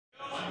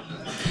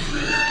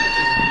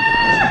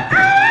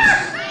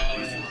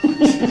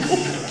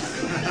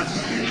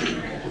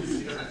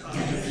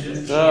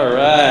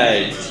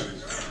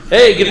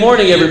Hey, good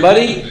morning,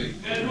 everybody.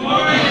 Good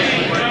morning,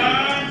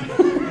 John.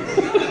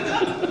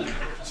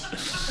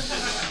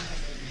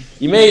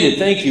 You made it,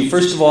 thank you.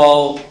 First of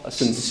all, a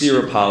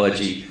sincere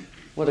apology.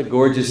 What a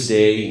gorgeous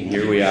day, and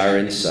here we are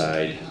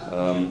inside.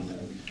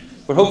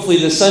 But hopefully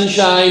the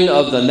sunshine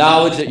of the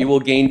knowledge that you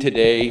will gain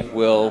today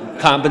will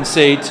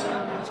compensate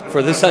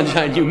for the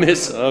sunshine you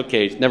miss.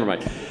 Okay, never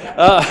mind.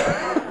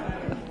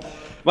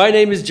 My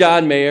name is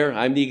John Mayer.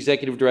 I'm the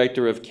Executive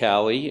Director of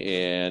Cali,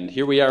 and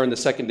here we are on the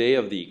second day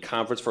of the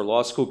Conference for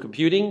Law School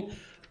Computing.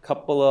 A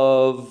couple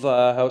of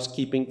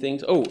housekeeping things.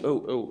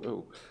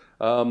 The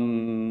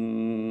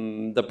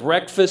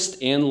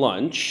breakfast and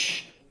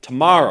lunch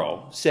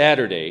tomorrow,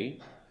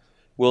 Saturday,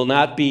 will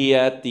not be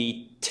at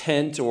the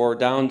tent or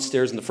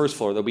downstairs in the first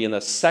floor. They'll be in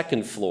the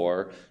second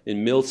floor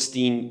in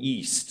Milstein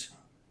East.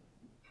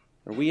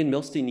 Are we in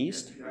Milstein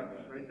East? Yeah,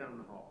 right down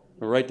the hall.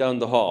 Right down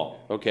the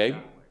hall, okay.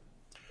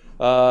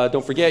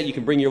 Don't forget, you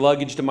can bring your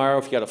luggage tomorrow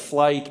if you got a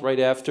flight right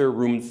after.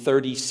 Room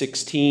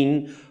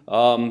 3016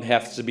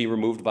 has to be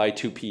removed by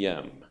 2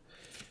 p.m.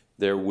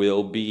 There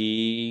will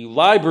be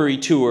library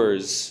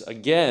tours,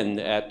 again,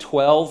 at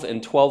 12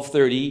 and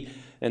 12:30,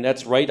 and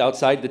that's right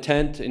outside the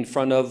tent in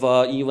front of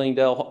E.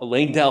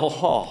 Langdale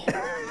Hall.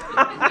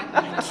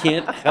 I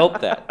can't help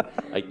that.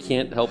 I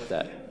can't help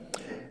that.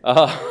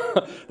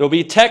 There'll be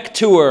a tech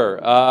tour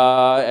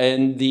at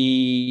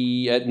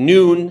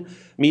noon.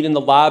 Meet in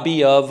the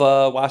lobby of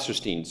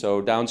Wasserstein,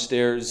 so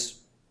downstairs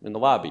in the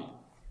lobby.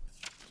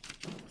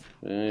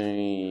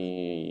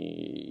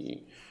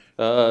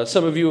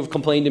 Some of you have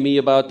complained to me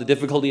about the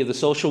difficulty of the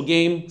social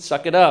game.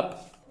 Suck it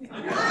up.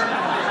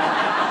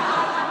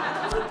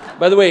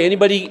 By the way,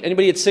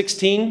 anybody at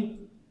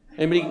 16?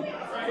 Anybody?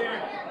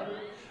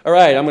 All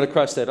right, I'm going to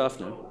cross that off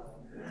now.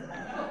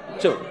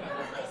 So,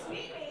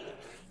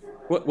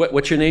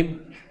 what's your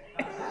name?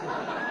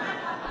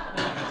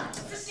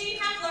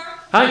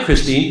 Hi,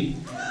 Christine.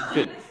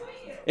 Good.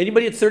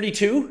 Anybody at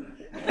 32?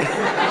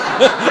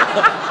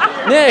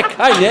 Nick.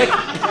 Hi, Nick.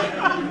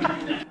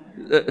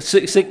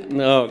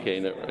 No, okay,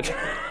 never mind.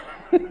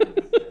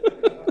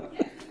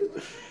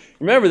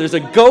 Remember, there's a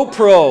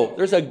GoPro.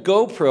 There's a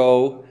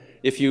GoPro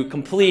if you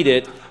complete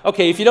it.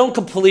 Okay, if you don't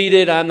complete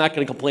it, I'm not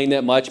going to complain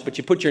that much, but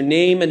you put your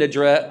name and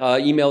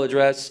email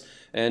address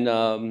and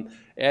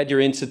add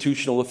your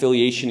institutional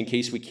affiliation in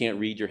case we can't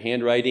read your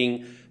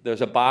handwriting.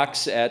 There's a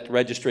box at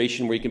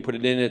registration where you can put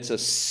it in. It's a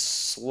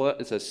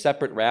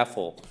separate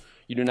raffle.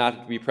 You do not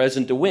have to be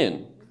present to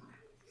win.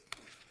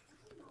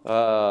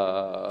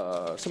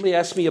 Somebody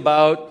asked me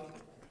about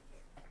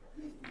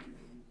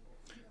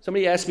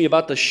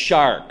the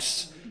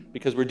sharks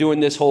because we're doing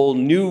this whole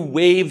new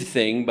wave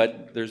thing,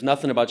 but there's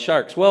nothing about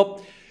sharks.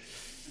 Well,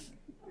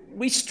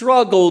 we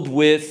struggled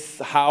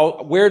with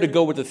where to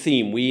go with the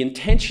theme. We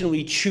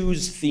intentionally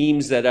choose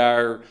themes that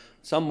are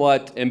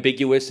somewhat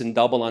ambiguous and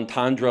double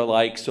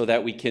entendre-like so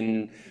that we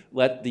can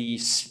let the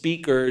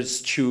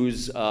speakers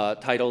choose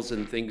titles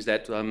and things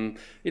that,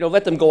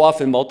 let them go off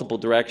in multiple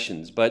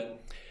directions.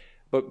 But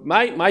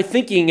my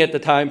thinking at the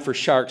time for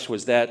sharks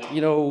was that,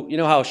 you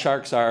know how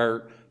sharks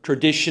are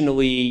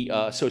traditionally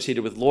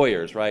associated with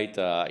lawyers, right?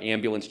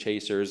 Ambulance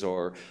chasers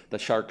or the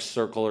shark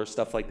circle or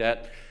stuff like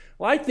that.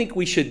 Well, I think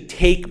we should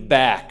take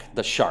back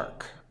the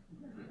shark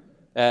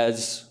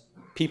as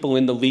people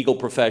in the legal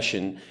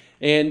profession.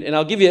 And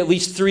I'll give you at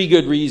least 3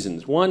 good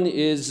reasons. One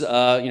is,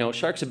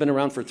 sharks have been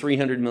around for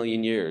 300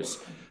 million years.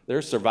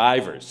 They're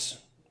survivors,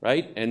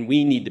 right? And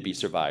we need to be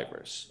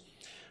survivors.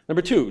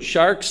 Number 2,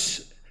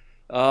 sharks,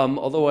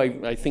 although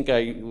I think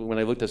when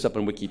I looked this up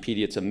on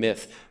Wikipedia, it's a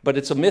myth. But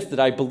it's a myth that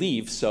I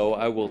believe, so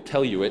I will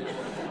tell you it.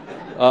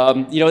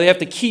 They have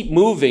to keep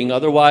moving,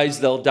 otherwise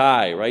they'll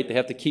die, right? They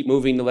have to keep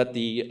moving to let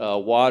the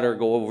water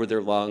go over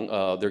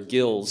their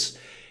gills.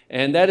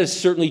 And that is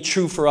certainly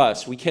true for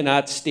us. We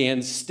cannot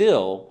stand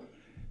still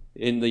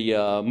in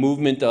the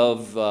movement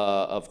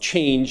of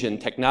change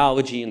and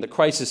technology and the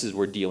crises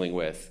we're dealing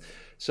with.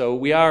 So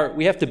we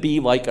have to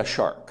be like a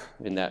shark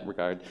in that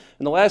regard.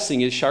 And the last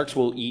thing is sharks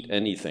will eat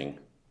anything.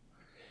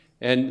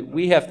 And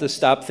we have to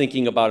stop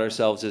thinking about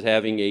ourselves as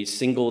having a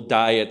single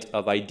diet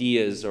of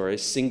ideas or a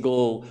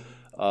single,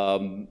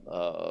 that's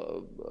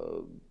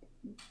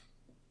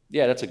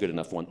a good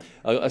enough one,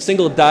 a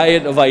single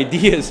diet of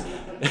ideas.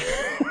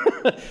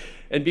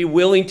 And be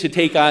willing to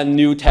take on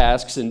new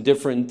tasks and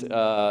different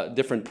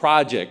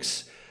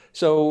projects.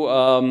 So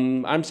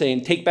I'm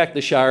saying take back the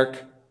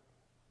shark.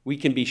 We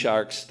can be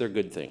sharks. They're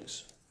good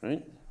things,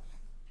 right?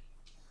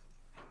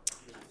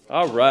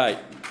 All right.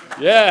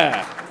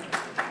 Yeah.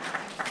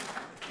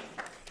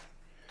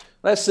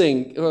 Last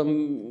thing.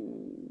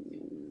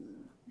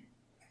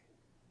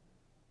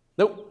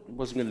 Nope,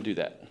 wasn't going to do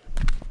that.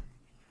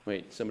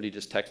 Wait, somebody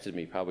just texted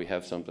me. Probably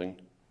have something.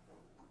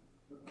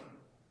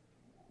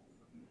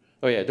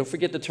 Oh yeah, don't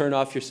forget to turn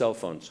off your cell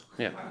phones.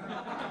 Yeah.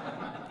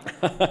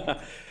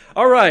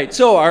 All right,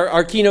 so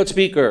our keynote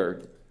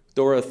speaker,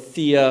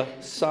 Dorothea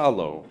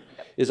Salo,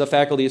 is a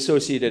faculty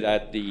associate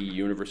at the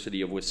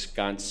University of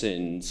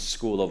Wisconsin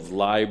School of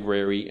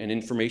Library and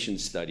Information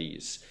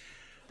Studies.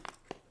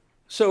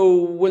 So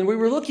when we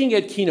were looking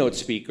at keynote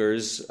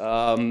speakers,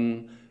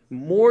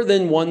 more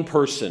than one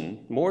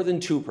person, more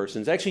than two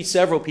persons, actually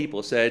several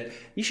people said,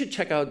 you should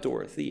check out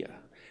Dorothea.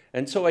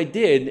 And so I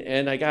did,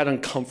 and I got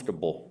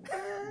uncomfortable.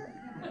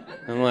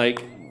 I'm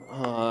like,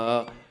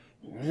 I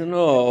don't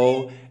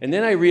know. And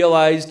then I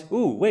realized,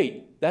 ooh,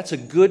 wait, that's a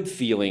good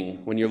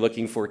feeling when you're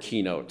looking for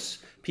keynotes.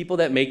 People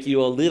that make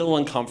you a little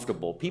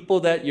uncomfortable.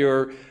 People that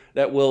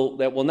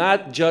will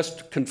not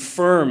just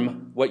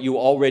confirm what you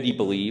already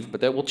believe, but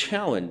that will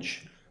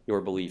challenge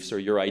your beliefs or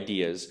your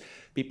ideas.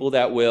 People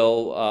that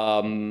will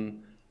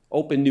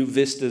open new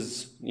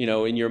vistas,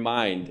 in your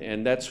mind.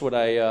 And that's what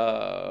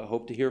I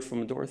hope to hear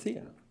from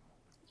Dorothea.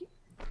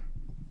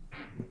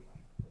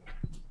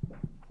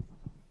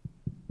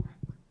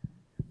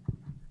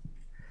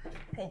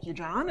 Thank you,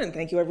 John, and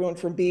thank you everyone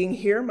for being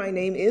here. My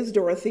name is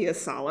Dorothea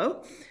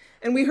Salo,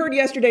 and we heard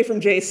yesterday from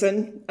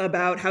Jason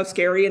about how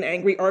scary an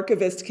angry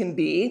archivist can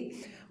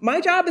be. My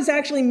job is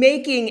actually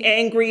making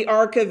angry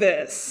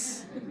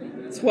archivists.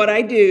 It's what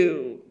I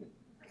do.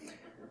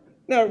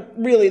 Now,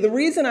 really, the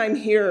reason I'm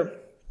here,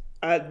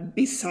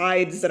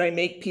 besides that I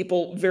make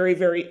people very,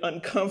 very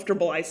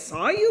uncomfortable, I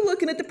saw you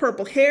looking at the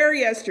purple hair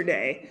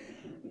yesterday.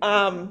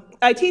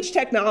 I teach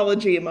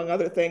technology, among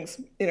other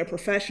things, in a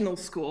professional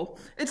school.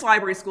 It's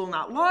library school,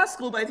 not law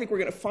school, but I think we're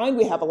going to find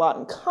we have a lot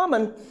in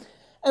common.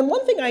 And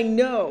one thing I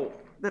know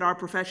that our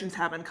professions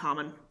have in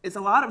common is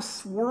a lot of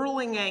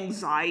swirling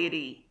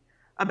anxiety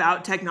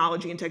about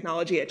technology and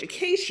technology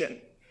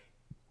education.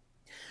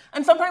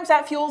 And sometimes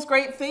that fuels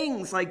great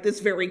things like this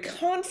very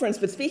conference,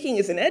 but speaking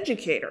as an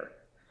educator,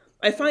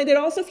 I find it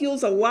also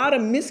fuels a lot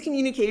of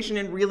miscommunication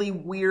and really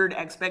weird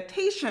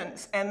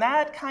expectations, and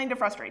that kind of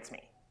frustrates me.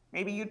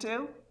 Maybe you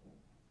too?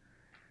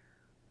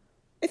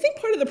 I think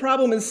part of the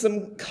problem is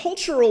some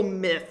cultural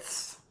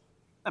myths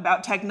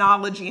about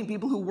technology and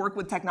people who work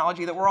with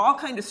technology that we're all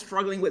kind of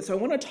struggling with. So I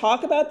want to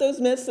talk about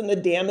those myths and the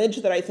damage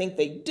that I think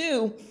they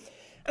do,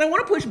 and I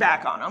want to push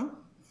back on them.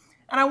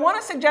 And I want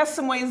to suggest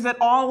some ways that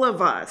all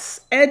of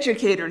us,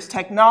 educators,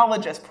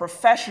 technologists,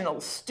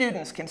 professionals,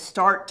 students, can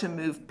start to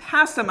move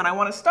past them. And I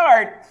want to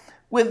start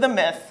with the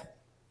myth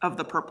of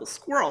the purple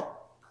squirrel.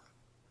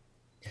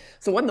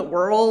 So what in the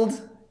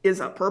world is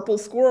a purple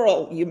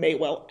squirrel, you may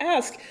well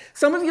ask?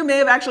 Some of you may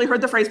have actually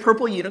heard the phrase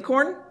purple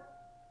unicorn.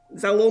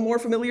 Is that a little more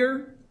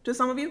familiar to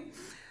some of you?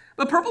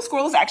 But purple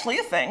squirrel is actually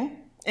a thing.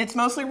 It's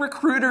mostly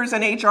recruiters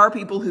and HR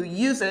people who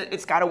use it.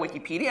 It's got a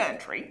Wikipedia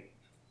entry.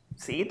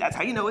 See, that's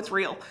how you know it's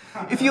real.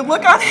 If you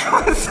look on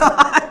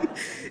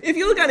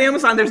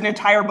Amazon, there's an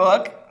entire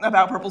book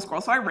about purple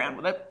squirrel, so I ran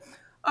with it.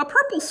 A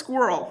purple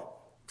squirrel,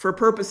 for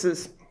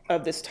purposes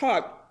of this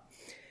talk,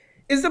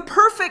 is the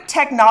perfect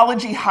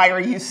technology hire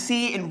you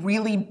see in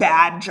really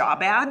bad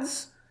job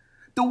ads.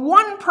 The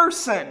one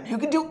person who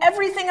can do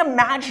everything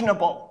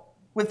imaginable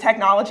with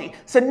technology,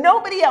 so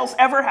nobody else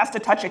ever has to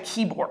touch a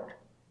keyboard.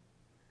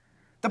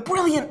 The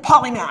brilliant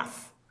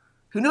polymath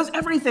who knows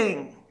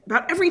everything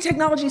about every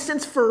technology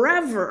since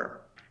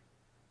forever,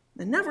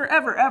 and never,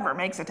 ever, ever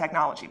makes a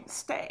technology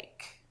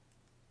mistake.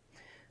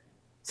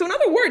 So in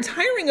other words,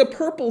 hiring a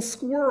purple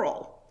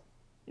squirrel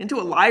into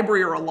a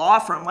library or a law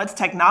firm lets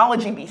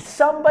technology be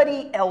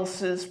somebody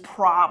else's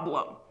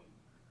problem,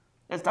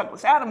 as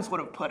Douglas Adams would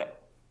have put it.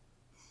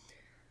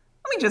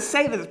 Let me just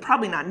say this is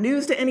probably not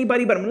news to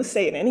anybody, but I'm going to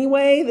say it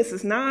anyway. This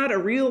is not a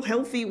real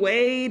healthy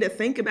way to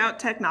think about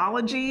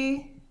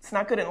technology. It's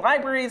not good in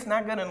libraries,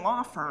 not good in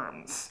law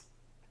firms.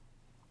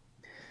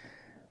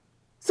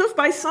 So if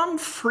by some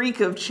freak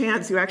of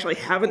chance you actually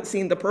haven't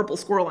seen the purple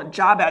squirrel in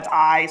job ads,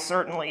 I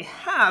certainly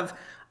have,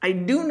 I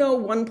do know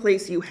one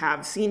place you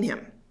have seen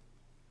him.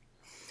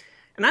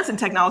 And that's in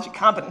technology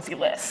competency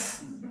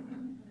lists,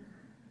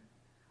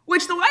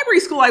 which the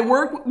library school I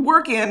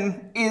work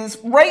in is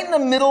right in the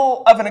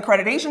middle of an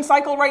accreditation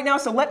cycle right now,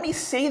 so let me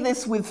say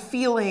this with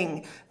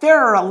feeling. There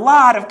are a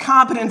lot of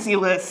competency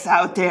lists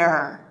out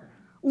there.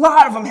 A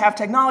lot of them have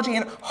technology,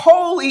 and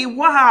holy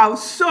wow,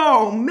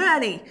 so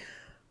many.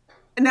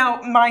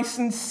 Now, my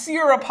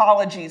sincere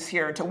apologies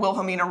here to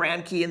Wilhelmina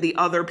Ranke and the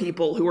other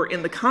people who were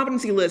in the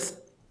competency list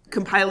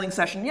compiling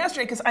session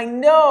yesterday, because I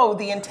know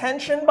the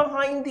intention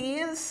behind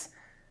these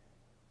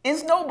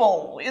is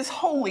noble, is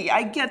holy,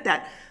 I get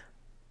that.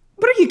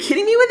 But are you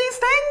kidding me with these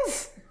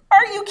things?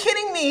 Are you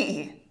kidding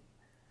me?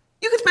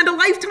 You could spend a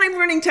lifetime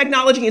learning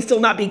technology and still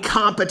not be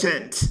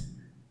competent.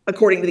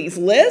 According to these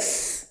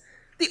lists,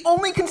 the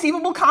only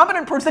conceivable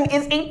competent person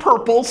is a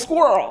purple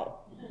squirrel.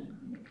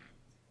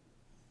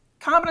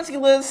 Competency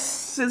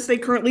lists, as they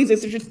currently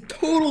exist, are just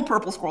total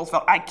purple squirrels.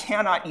 I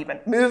cannot even.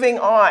 Moving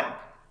on.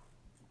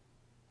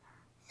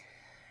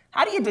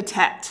 How do you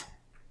detect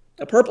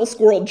a purple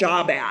squirrel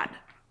job ad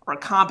or a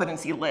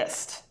competency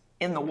list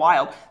in the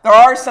wild? There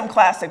are some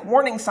classic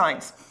warning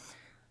signs.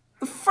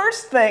 The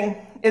first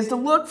thing is to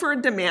look for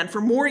a demand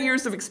for more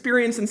years of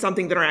experience in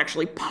something that are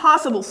actually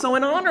possible. So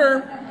in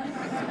honor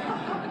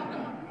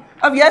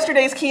of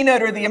yesterday's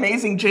keynoter, the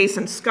amazing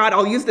Jason Scott,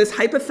 I'll use this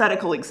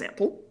hypothetical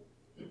example.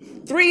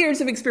 3 years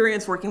of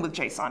experience working with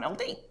JSON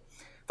LD.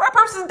 For our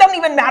purposes, it doesn't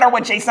even matter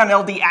what JSON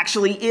LD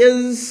actually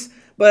is,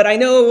 but I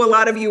know a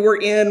lot of you were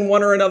in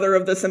one or another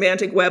of the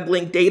semantic web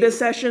linked data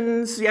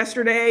sessions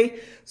yesterday.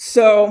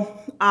 So,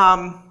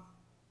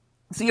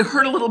 so you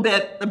heard a little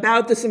bit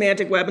about the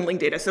semantic web and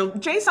linked data. So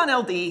JSON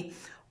LD,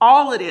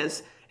 all it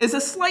is a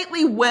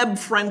slightly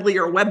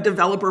web-friendlier, web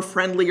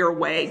developer-friendlier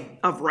way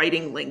of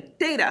writing linked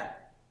data.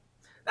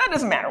 That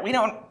doesn't matter. We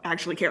don't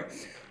actually care.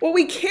 What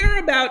we care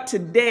about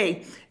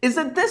today is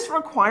that this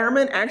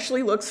requirement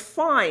actually looks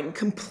fine,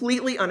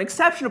 completely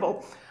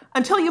unexceptionable,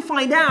 until you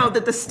find out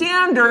that the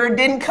standard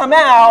didn't come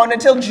out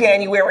until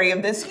January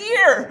of this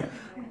year.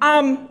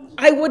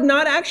 I would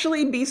not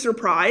actually be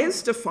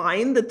surprised to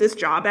find that this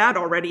job ad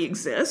already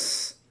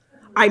exists.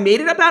 I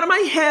made it up out of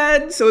my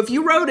head, so if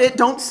you wrote it,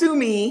 don't sue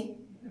me.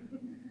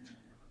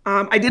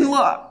 I didn't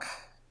look.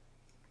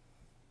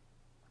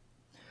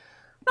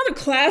 Another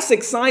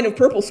classic sign of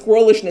purple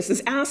squirrelishness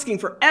is asking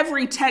for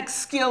every tech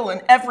skill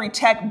and every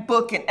tech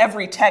book and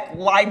every tech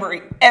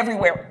library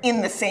everywhere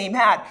in the same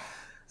ad.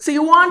 So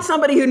you want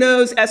somebody who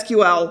knows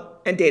SQL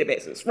and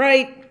databases,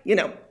 right? You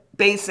know,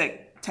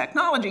 basic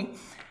technology.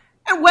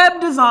 And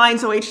web design,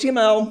 so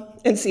HTML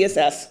and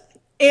CSS.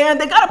 And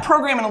they got to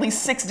program in at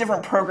least 6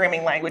 different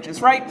programming languages,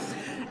 right?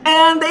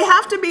 And they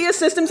have to be a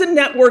systems and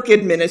network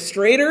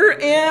administrator,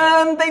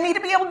 and they need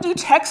to be able to do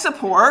tech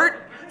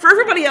support for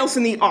everybody else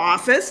in the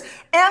office,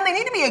 and they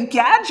need to be a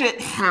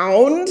gadget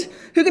hound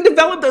who can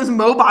develop those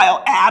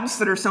mobile apps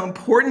that are so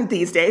important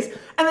these days,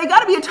 and they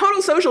got to be a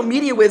total social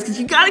media whiz because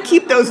you got to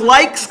keep those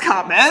likes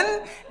coming,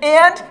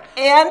 and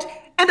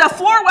a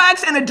floor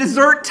wax and a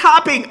dessert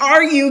topping.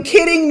 Are you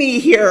kidding me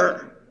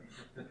here?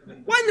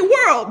 What in the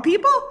world,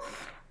 people?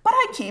 But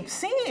I keep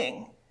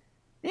seeing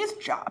these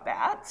job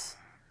ads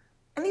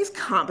and these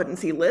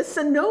competency lists,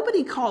 and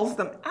nobody calls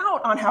them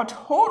out on how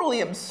totally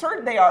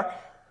absurd they are,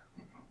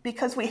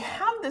 because we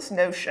have this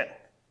notion,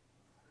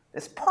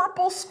 this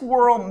purple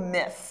squirrel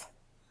myth,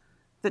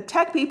 that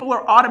tech people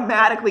are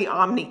automatically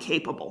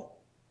omni-capable.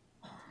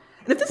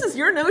 And if this is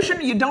your notion,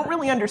 you don't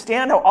really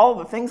understand how all of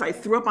the things I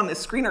threw up on this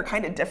screen are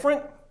kind of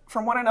different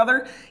from one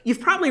another. You've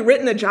probably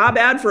written a job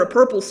ad for a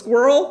purple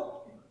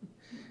squirrel,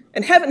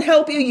 and heaven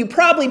help you, you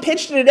probably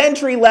pitched it at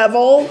entry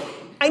level.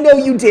 I know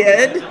you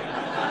did.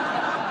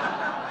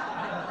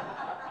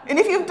 And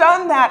if you've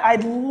done that,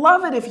 I'd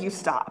love it if you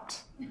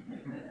stopped.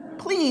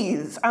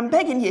 Please, I'm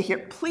begging you here,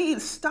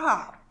 please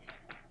stop.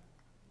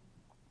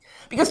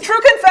 Because true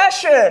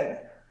confession,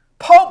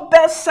 pulp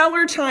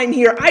bestseller time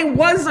here. I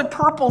was a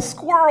purple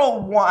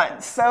squirrel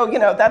once. So, you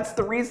know, that's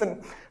the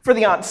reason for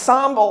the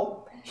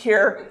ensemble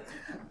here.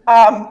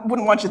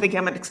 Wouldn't want you to think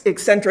I'm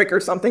eccentric or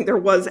something. There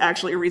was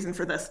actually a reason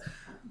for this.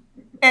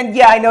 And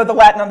yeah, I know the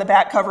Latin on the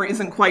back cover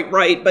isn't quite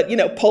right, but you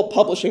know, pulp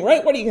publishing,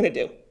 right? What are you going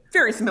to do?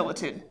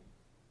 Verisimilitude.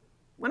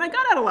 When I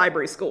got out of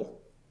library school,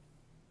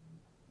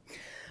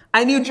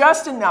 I knew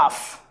just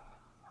enough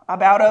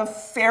about a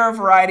fair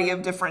variety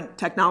of different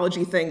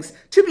technology things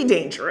to be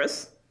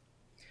dangerous.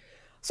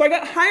 So I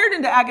got hired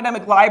into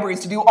academic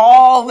libraries to do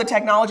all the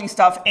technology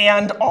stuff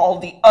and all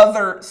the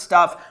other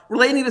stuff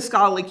relating to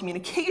scholarly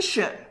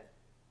communication.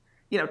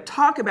 You know,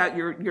 talk about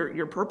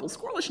your purple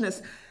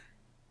squirrelishness.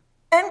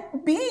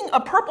 And being a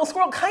purple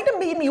squirrel kind of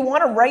made me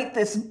want to write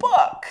this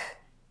book.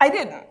 I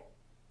didn't.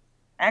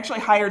 I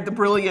actually hired the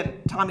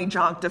brilliant Tommy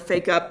Jonk to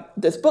fake up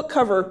this book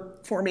cover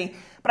for me,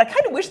 but I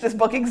kind of wish this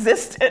book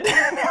existed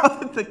now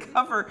that the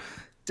cover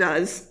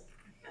does.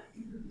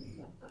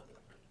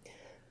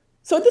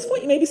 So at this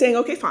point, you may be saying,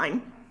 okay,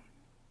 fine.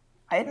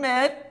 I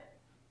admit,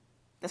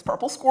 this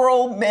purple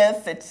squirrel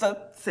myth, it's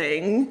a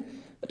thing.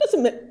 But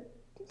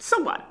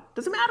so what?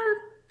 Does it matter?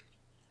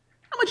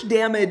 How much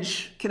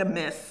damage can a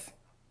myth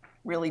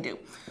really do?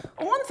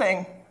 Well, one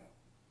thing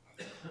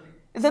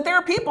is that there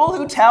are people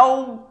who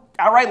tell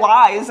outright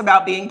lies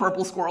about being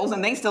purple squirrels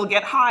and they still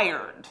get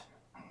hired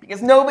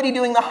because nobody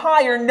doing the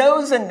hire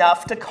knows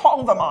enough to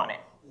call them on it.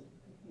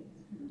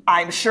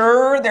 I'm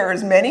sure there are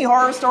as many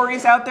horror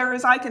stories out there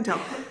as I can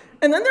tell.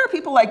 And then there are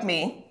people like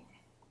me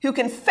who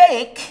can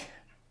fake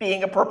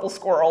being a purple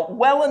squirrel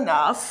well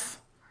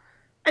enough.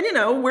 And you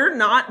know, we're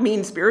not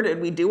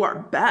mean-spirited, we do our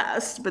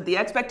best, but the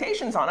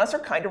expectations on us are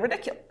kind of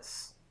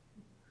ridiculous.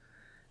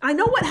 I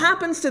know what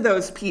happens to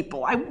those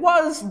people. I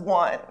was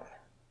one.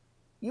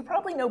 You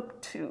probably know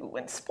too,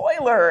 and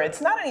spoiler,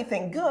 it's not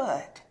anything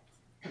good.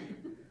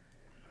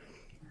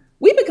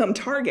 We become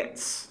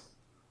targets.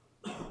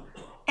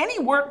 Any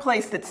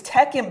workplace that's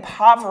tech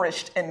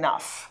impoverished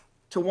enough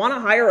to want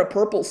to hire a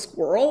purple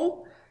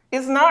squirrel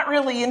is not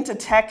really into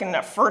tech in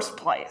the first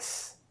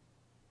place,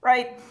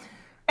 right?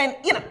 And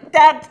you know,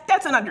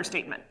 that's an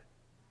understatement.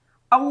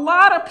 A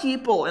lot of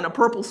people in a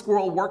purple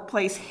squirrel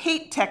workplace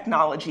hate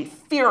technology,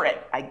 fear it,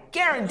 I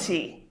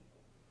guarantee.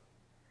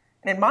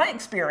 And in my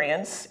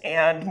experience,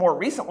 and more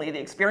recently the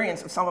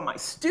experience of some of my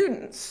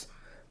students,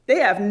 they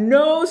have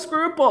no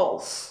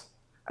scruples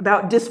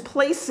about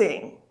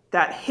displacing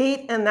that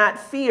hate and that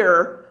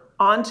fear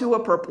onto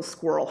a purple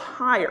squirrel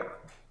hire.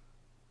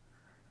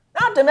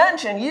 Not to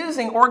mention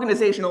using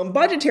organizational and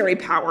budgetary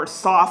power,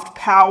 soft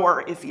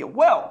power, if you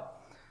will,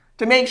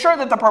 to make sure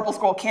that the purple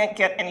squirrel can't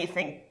get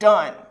anything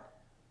done.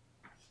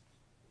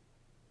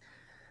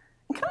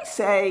 Can I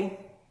say,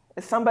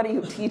 as somebody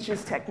who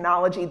teaches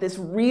technology, this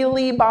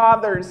really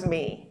bothers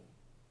me.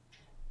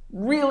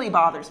 Really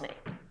bothers me.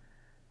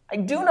 I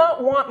do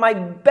not want my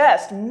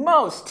best,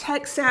 most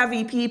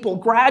tech-savvy people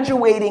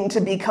graduating to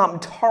become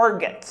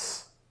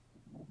targets.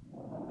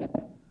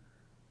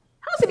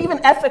 How is it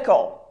even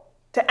ethical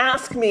to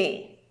ask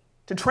me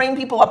to train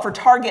people up for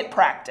target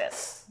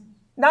practice?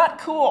 Not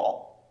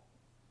cool.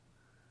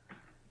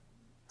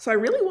 So I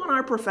really want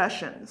our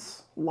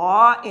professions,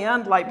 law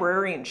and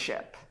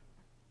librarianship,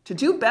 to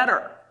do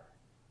better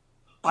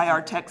by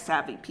our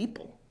tech-savvy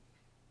people.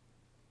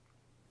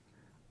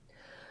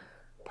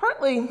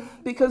 Partly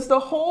because the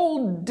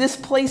whole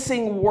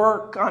displacing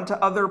work onto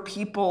other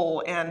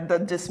people and the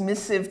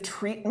dismissive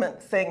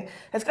treatment thing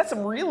has got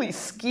some really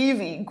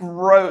skeevy,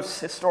 gross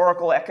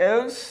historical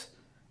echoes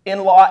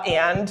in law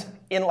and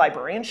in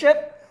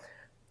librarianship.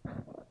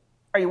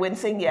 Are you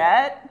wincing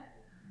yet?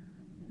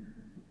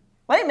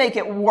 Let me make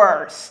it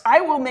worse. I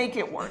will make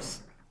it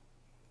worse.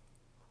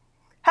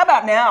 How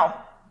about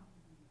now?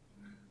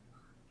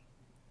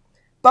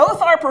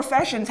 Both our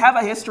professions have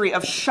a history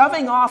of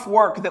shoving off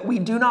work that we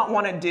do not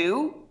want to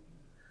do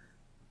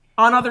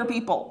on other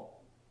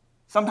people,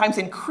 sometimes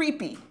in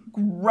creepy,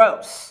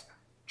 gross,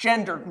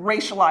 gendered,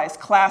 racialized,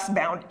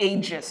 class-bound,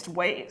 ageist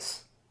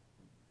ways.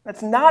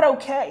 That's not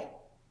okay.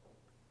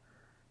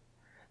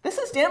 This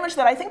is damage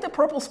that I think the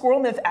purple squirrel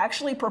myth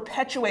actually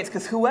perpetuates,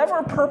 because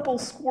whoever purple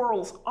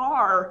squirrels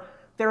are,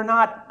 they're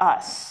not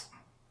us.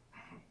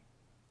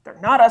 They're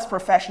not us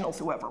professionals,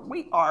 whoever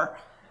we are.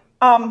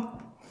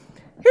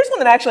 Here's one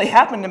that actually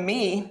happened to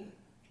me.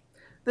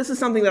 This is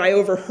something that I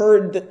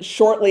overheard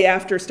shortly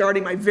after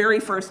starting my very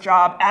first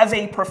job as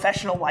a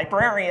professional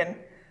librarian.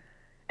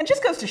 And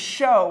just goes to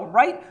show,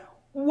 right?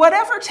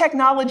 Whatever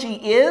technology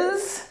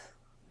is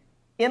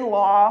in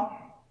law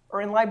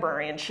or in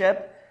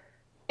librarianship,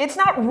 it's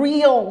not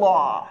real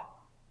law.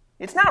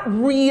 It's not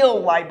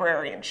real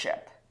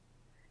librarianship.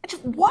 It's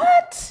just,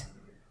 what?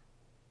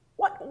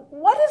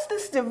 What is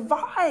this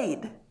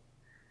divide?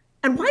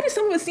 And why do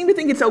some of us seem to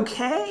think it's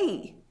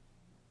okay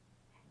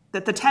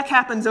that the tech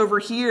happens over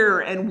here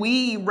and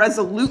we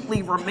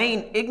resolutely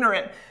remain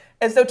ignorant,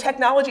 as though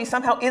technology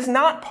somehow is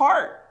not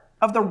part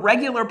of the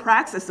regular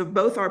praxis of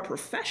both our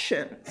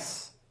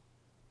professions?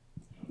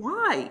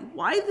 Why?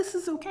 Why this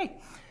is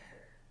okay?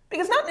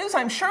 Because not news,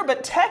 I'm sure,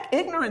 but tech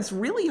ignorance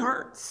really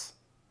hurts.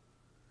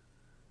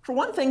 For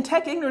one thing,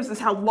 tech ignorance is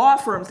how law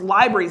firms,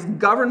 libraries,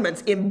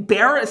 governments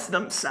embarrass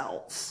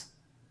themselves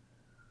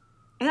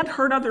and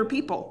hurt other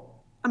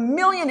people. A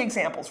million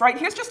examples, right?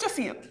 Here's just a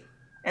few.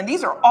 And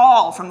these are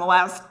all from the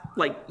last,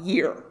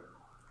 year.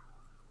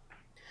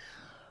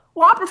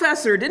 Law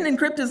professor didn't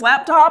encrypt his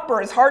laptop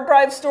or his hard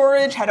drive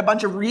storage, had a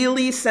bunch of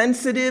really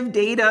sensitive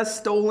data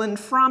stolen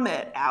from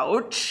it.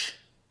 Ouch.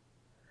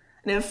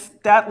 And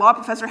if that law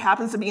professor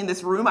happens to be in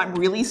this room, I'm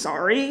really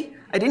sorry.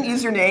 I didn't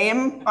use your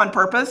name on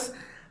purpose.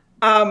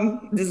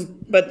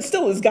 But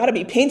still, it's got to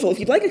be painful. If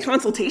you'd like a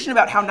consultation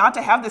about how not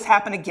to have this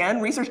happen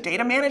again, research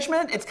data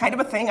management, it's kind of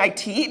a thing I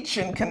teach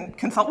and can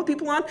consult with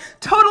people on.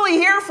 Totally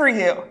here for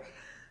you.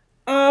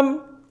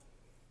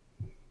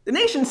 The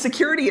nation's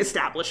security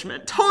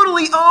establishment,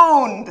 totally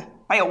owned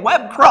by a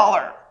web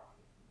crawler,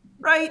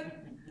 right?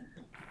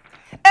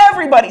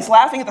 Everybody's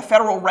laughing at the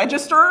Federal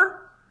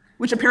Register,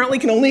 which apparently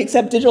can only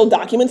accept digital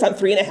documents on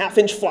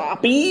 3.5-inch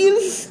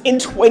floppies in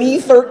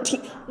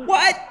 2013.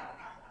 What?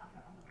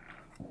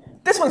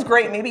 This one's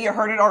great. Maybe you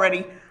heard it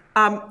already.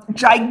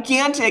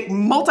 Gigantic,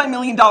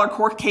 multi-million-dollar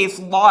court case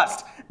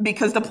lost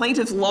because the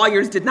plaintiff's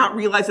lawyers did not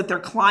realize that their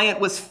client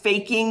was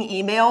faking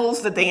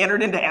emails that they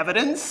entered into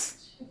evidence.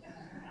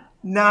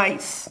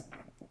 Nice.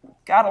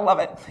 Gotta love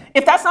it.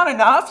 If that's not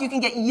enough, you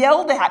can get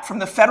yelled at from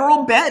the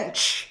federal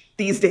bench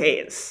these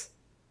days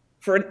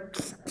for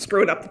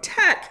screwing up the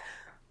tech.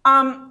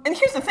 And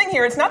here's the thing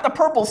here. It's not the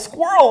purple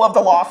squirrel of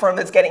the law firm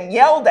that's getting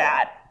yelled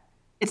at.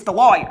 It's the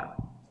lawyer.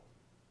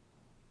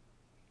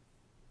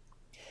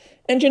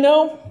 And you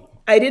know,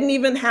 I didn't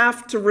even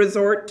have to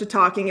resort to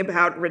talking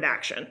about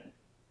redaction.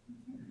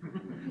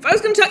 If I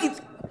was going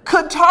to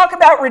could talk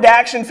about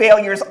redaction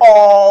failures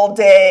all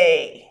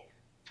day.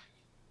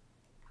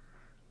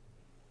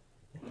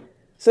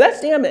 So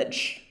that's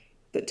damage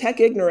that tech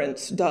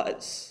ignorance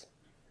does.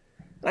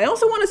 I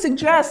also want to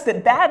suggest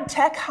that bad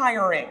tech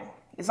hiring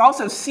is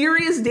also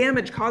serious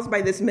damage caused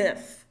by this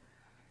myth.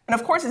 And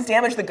of course, it's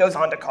damage that goes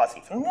on to cause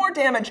even more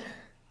damage.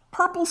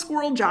 Purple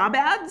squirrel job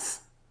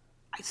ads,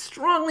 I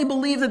strongly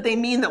believe that they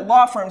mean that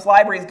law firms,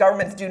 libraries,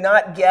 governments do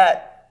not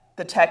get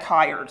the tech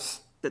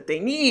hires that they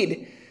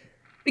need.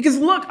 Because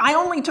look, I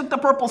only took the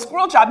purple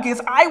squirrel job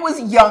because I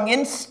was young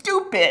and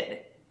stupid.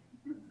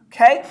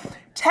 Okay?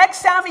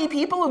 Tech-savvy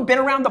people who've been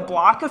around the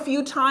block a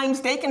few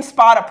times, they can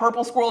spot a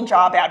purple squirrel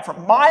job ad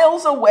from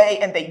miles away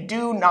and they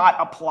do not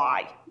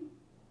apply.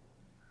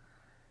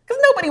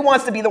 Because nobody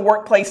wants to be the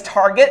workplace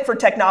target for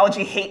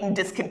technology hate and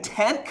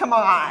discontent. Come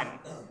on.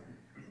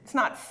 It's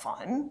not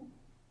fun.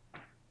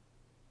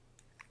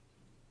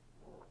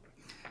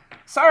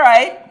 It's all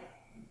right.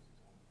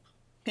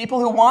 People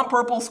who want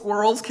purple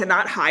squirrels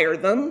cannot hire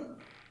them.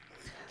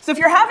 So if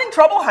you're having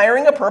trouble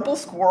hiring a purple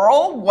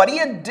squirrel, what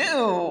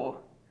do?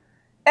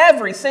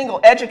 Every single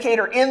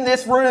educator in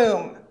this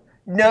room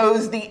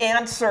knows the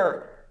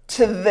answer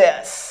to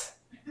this,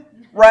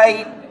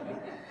 right?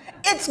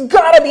 It's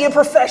gotta be a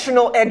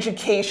professional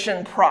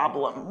education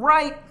problem,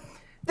 right?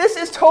 This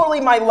is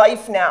totally my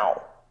life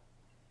now,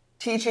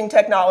 teaching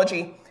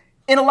technology.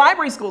 In a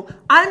library school,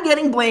 I'm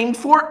getting blamed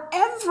for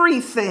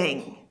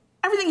everything.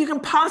 Everything you can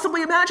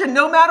possibly imagine,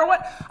 no matter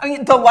what. I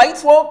mean, the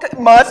lights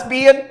must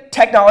be a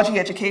technology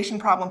education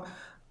problem.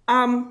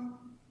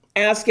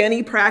 Ask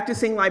any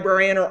practicing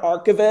librarian or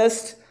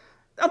archivist.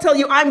 They'll tell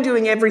you I'm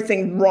doing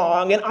everything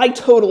wrong and I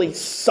totally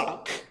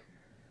suck.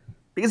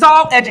 Because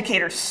all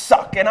educators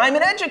suck, and I'm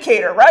an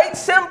educator, right?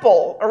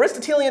 Simple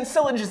Aristotelian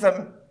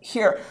syllogism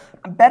here.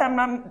 I'm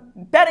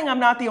betting I'm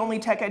not the only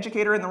tech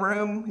educator in the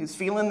room who's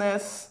feeling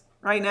this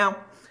right now.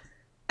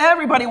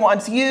 Everybody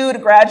wants you to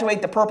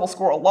graduate the purple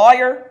squirrel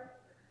lawyer.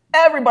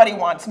 Everybody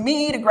wants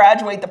me to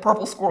graduate the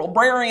purple squirrel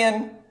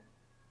librarian.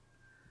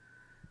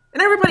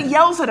 And everybody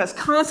yells at us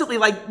constantly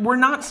like we're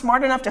not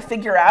smart enough to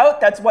figure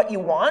out that's what you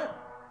want.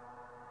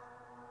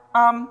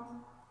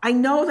 I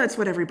know that's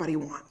what everybody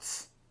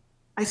wants.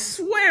 I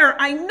swear,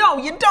 I know.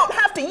 You don't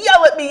have to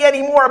yell at me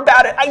anymore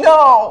about it. I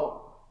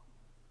know.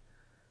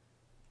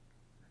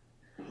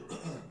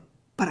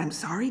 But I'm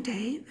sorry,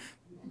 Dave.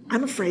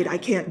 I'm afraid I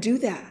can't do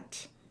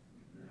that.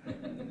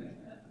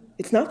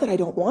 It's not that I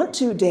don't want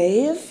to,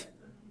 Dave.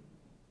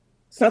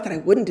 It's not that I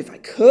wouldn't if I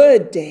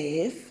could,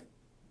 Dave.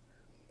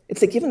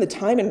 It's that given the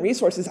time and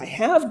resources I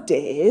have,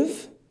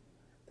 Dave,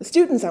 the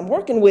students I'm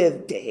working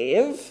with,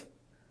 Dave,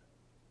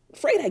 I'm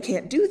afraid I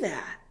can't do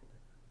that.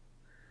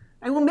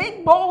 I will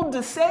make bold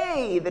to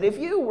say that if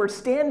you were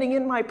standing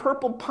in my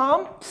purple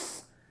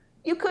pumps,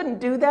 you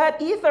couldn't do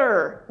that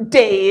either,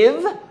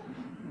 Dave.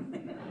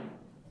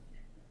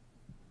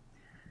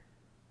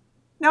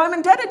 Now, I'm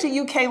indebted to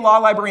UK law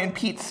librarian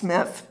Pete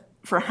Smith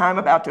for how I'm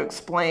about to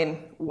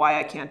explain why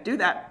I can't do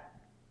that.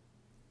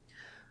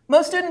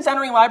 Most students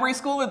entering library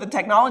school are the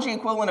technology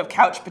equivalent of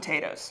couch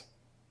potatoes.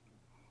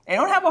 They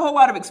don't have a whole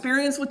lot of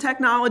experience with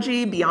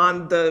technology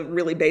beyond the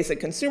really basic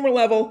consumer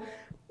level.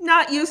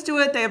 Not used to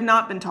it, they have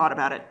not been taught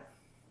about it.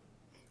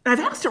 And I've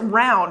asked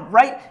around,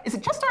 right? Is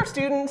it just our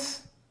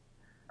students?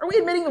 Are we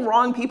admitting the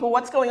wrong people?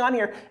 What's going on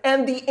here?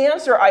 And the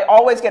answer I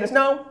always get is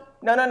no.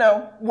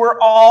 We're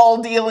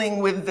all dealing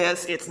with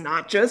this. It's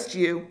not just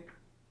you.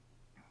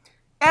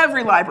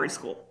 Every library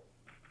school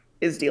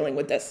is dealing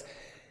with this.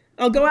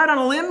 I'll go out on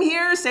a limb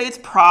here, say it's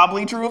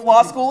probably true of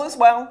law school as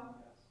well.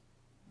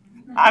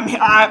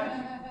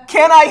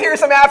 Can I hear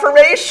some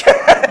affirmation?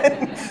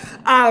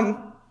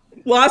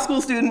 Law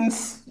school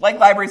students, like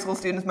library school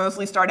students,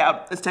 mostly start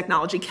out as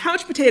technology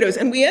couch potatoes,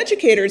 and we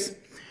educators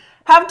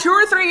have 2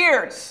 or 3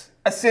 years,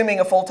 assuming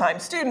a full-time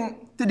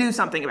student, to do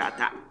something about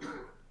that.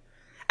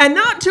 And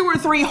not 2 or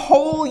 3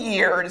 whole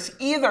years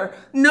either.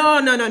 No.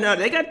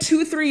 They got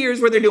 2 or 3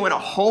 years where they're doing a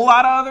whole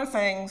lot of other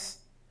things,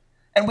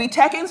 and we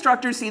tech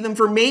instructors see them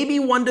for maybe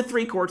 1 to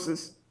 3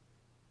 courses,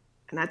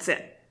 and that's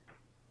it.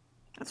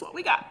 That's what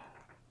we got.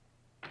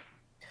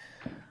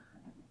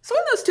 So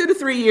in those 2 to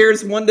 3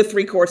 years, 1 to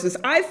 3 courses,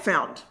 I've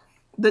found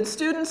that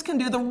students can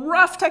do the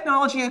rough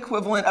technology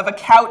equivalent of a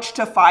couch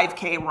to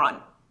 5K run.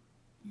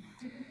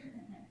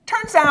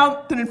 Turns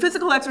out that in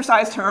physical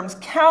exercise terms,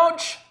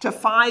 couch to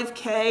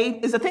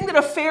 5K is a thing that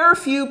a fair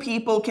few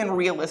people can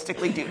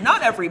realistically do.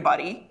 Not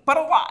everybody, but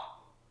a lot.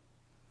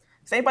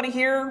 Has anybody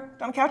here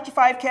done couch to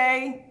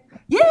 5K?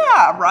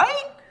 Yeah,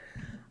 right?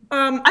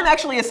 I'm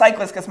actually a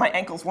cyclist because my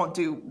ankles won't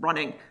do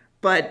running,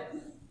 but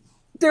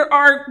there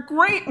are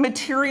great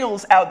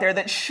materials out there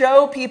that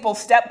show people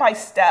step by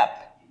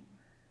step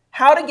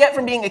how to get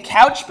from being a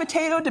couch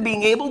potato to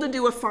being able to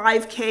do a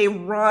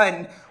 5K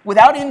run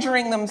without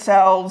injuring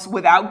themselves,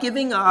 without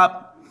giving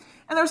up.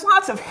 And there's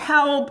lots of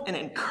help and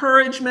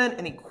encouragement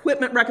and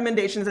equipment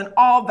recommendations and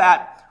all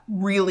that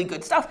really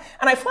good stuff.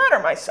 And I flatter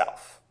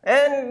myself,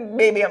 and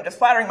maybe I'm just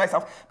flattering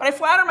myself, but I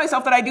flatter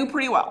myself that I do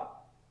pretty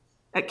well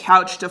at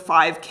couch to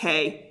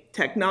 5K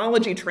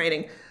technology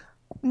training.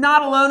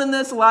 Not alone in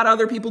this, a lot of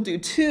other people do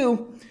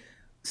too.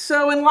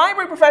 So in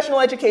library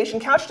professional education,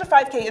 couch to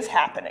 5K is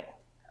happening.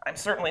 I'm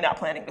certainly not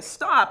planning to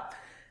stop.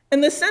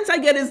 And the sense I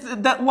get is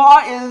that law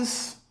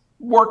is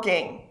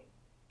working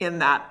in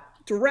that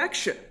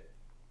direction.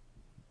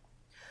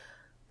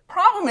 The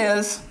problem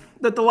is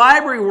that the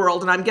library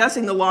world, and I'm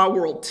guessing the law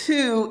world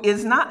too,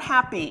 is not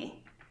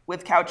happy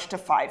with couch to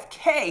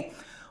 5K.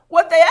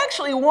 What they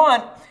actually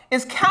want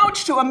is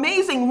couch to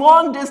amazing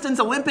long-distance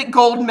Olympic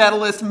gold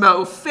medalist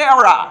Mo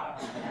Farah.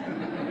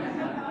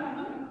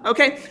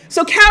 Okay,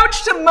 so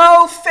couch to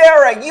Mo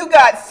Farah, you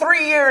got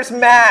 3 years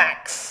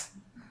max.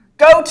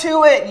 Go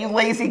to it, you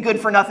lazy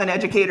good-for-nothing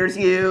educators,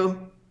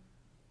 you.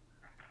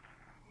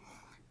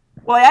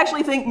 Well, I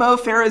actually think Mo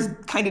Farah's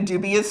kind of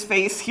dubious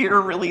face here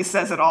really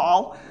says it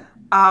all.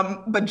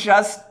 But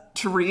just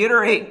to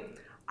reiterate,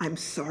 I'm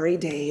sorry,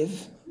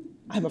 Dave.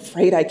 I'm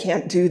afraid I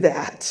can't do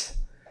that.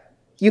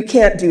 You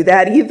can't do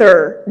that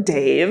either,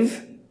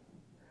 Dave.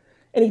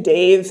 Any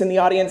Daves in the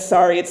audience?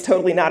 Sorry, it's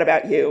totally not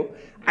about you.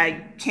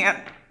 I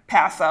can't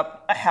pass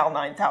up a HAL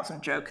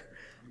 9000 joke.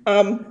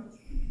 And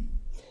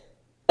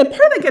part of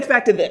that gets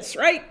back to this,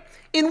 right?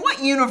 In what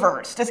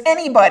universe does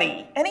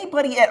anybody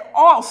at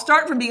all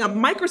start from being a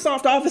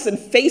Microsoft Office and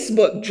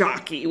Facebook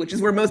jockey, which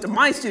is where most of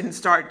my students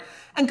start,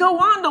 and go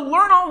on to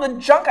learn all the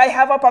junk I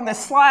have up on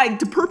this slide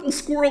to purple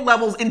squirrel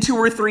levels in 2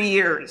 or 3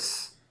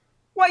 years?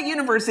 What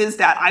universe is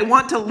that? I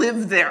want to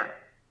live there.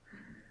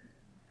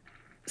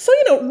 So,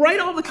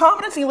 write all the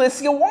competency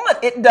lists you want.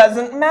 It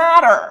doesn't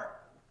matter.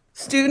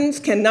 Students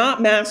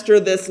cannot master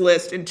this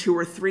list in 2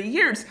 or 3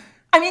 years.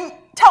 I mean,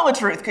 tell the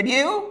truth, could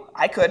you?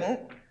 I couldn't.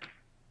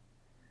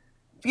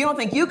 If you don't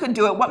think you could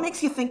do it, what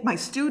makes you think my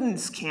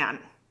students can?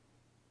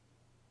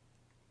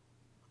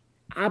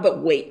 But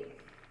wait.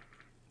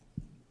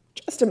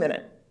 Just a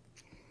minute.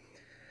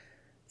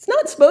 It's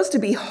not supposed to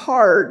be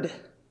hard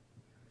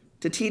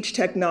to teach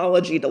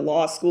technology to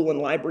law school and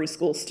library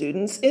school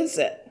students, is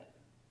it?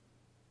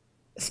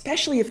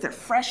 Especially if they're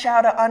fresh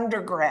out of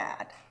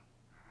undergrad.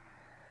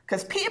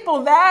 Because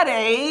people that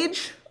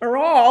age are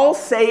all,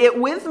 say it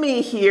with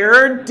me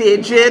here,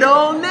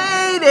 digital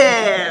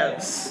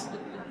natives.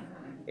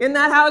 Isn't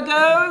that how it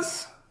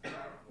goes?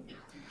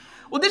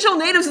 Well, digital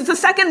natives is the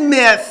second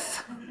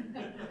myth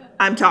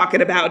I'm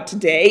talking about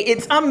today.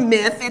 It's a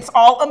myth. It's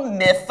all a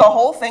myth. The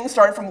whole thing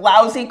started from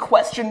lousy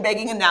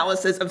question-begging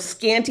analysis of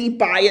scanty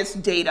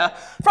biased data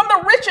from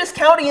the richest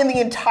county in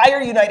the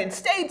entire United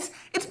States.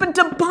 It's been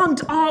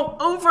debunked all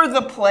over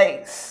the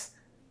place.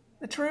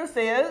 The truth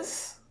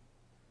is,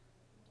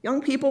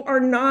 young people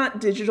are not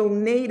digital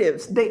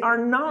natives. They are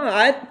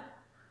not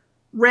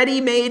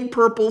ready-made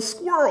purple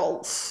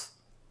squirrels.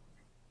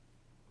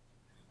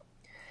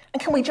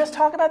 And can we just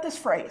talk about this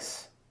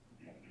phrase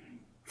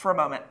for a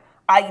moment?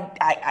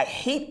 I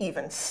hate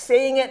even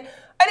saying it.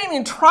 I didn't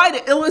even try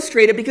to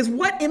illustrate it because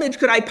what image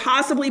could I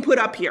possibly put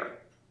up here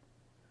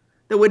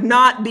that would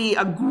not be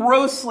a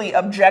grossly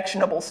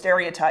objectionable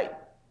stereotype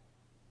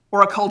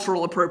or a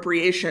cultural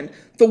appropriation?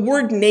 The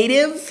word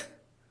native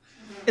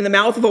in the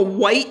mouth of a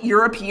white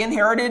European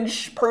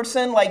heritage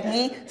person like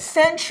me,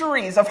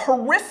 centuries of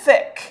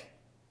horrific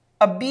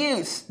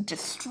abuse,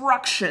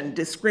 destruction,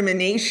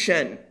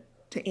 discrimination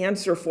to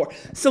answer for.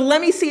 So let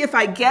me see if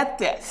I get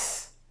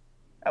this,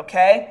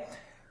 okay?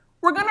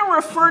 We're going to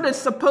refer to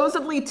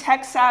supposedly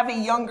tech-savvy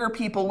younger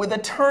people with a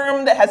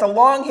term that has a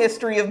long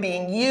history of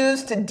being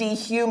used to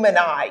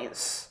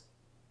dehumanize.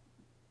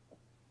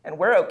 And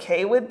we're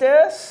okay with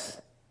this?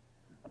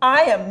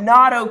 I am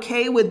not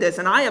okay with this,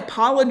 and I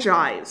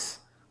apologize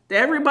to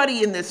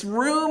everybody in this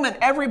room and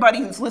everybody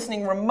who's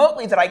listening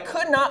remotely that I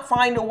could not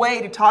find a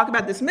way to talk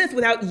about this myth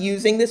without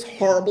using this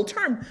horrible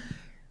term.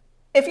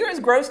 If you're as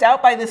grossed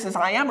out by this as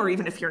I am, or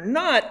even if you're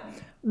not,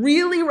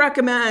 really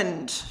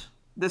recommend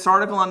this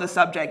article on the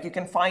subject. You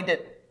can find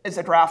it as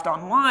a draft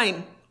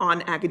online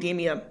on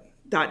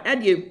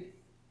academia.edu.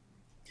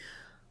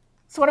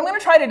 So what I'm going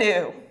to try to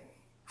do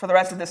for the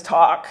rest of this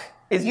talk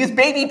is use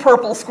baby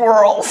purple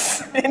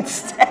squirrels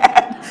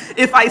instead.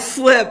 If I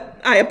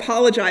slip, I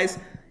apologize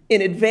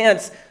in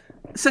advance.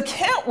 So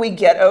can't we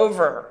get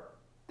over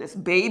this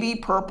baby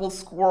purple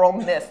squirrel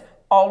myth?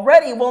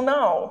 Already we'll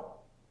know.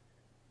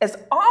 As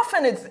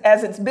often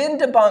as it's been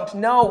debunked,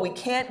 no, we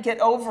can't get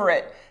over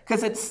it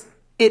because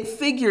it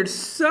figured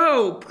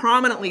so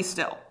prominently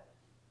still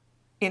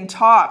in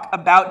talk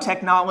about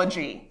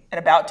technology and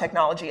about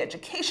technology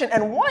education.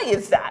 And why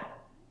is that?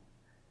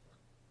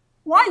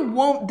 Why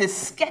won't this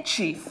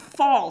sketchy,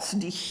 false,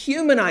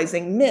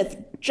 dehumanizing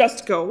myth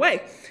just go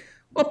away?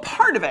 Well,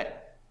 part of it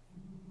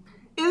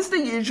is the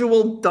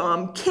usual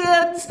dumb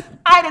kids.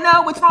 I don't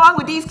know what's wrong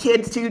with these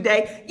kids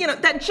today.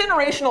 That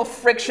generational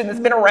friction that's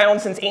been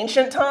around since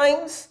ancient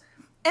times.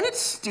 And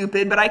it's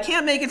stupid, but I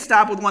can't make it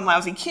stop with one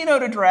lousy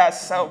keynote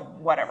address, so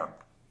whatever.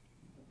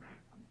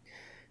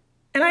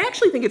 And I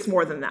actually think it's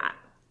more than that.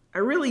 I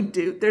really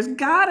do. There's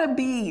gotta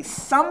be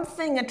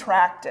something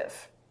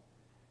attractive,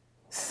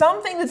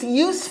 something that's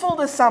useful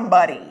to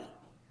somebody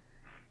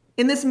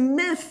in this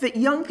myth that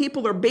young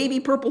people are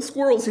baby purple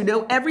squirrels who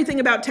know everything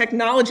about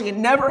technology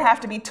and never have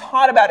to be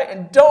taught about it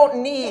and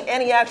don't need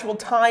any actual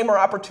time or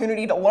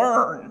opportunity to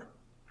learn.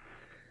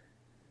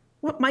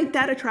 What might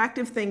that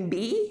attractive thing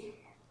be?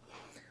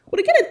 Well,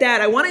 to get at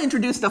that, I want to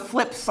introduce the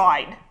flip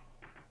side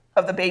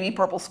of the baby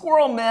purple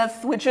squirrel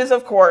myth, which is,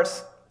 of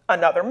course,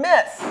 another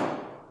myth.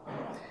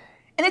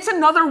 And it's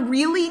another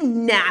really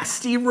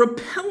nasty,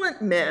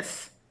 repellent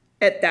myth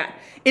at that.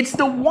 It's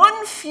the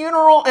one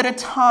funeral at a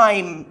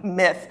time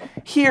myth,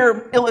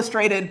 here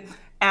illustrated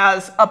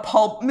as a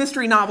pulp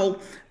mystery novel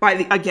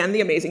by, again,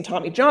 the amazing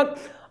Tommy John.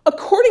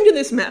 According to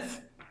this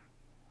myth,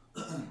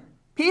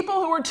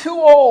 people who are too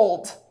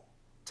old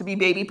to be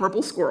baby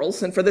purple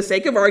squirrels, and for the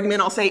sake of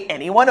argument, I'll say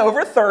anyone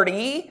over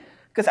 30,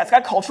 because that's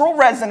got cultural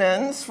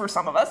resonance for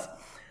some of us.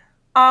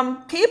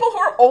 People who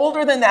are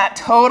older than that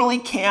totally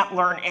can't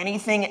learn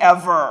anything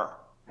ever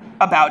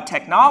about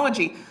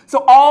technology.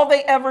 So all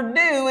they ever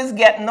do is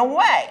get in the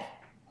way.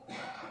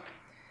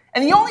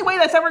 And the only way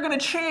that's ever going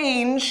to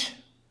change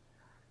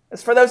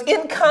is for those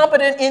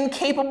incompetent,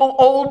 incapable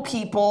old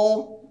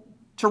people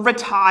to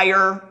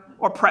retire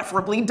or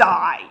preferably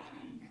die.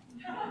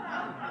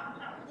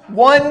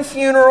 One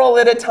funeral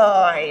at a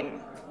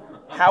time.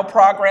 How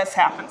progress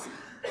happens.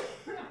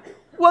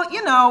 Well,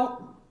 you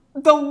know,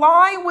 the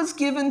lie was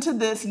given to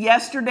this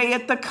yesterday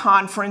at the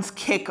conference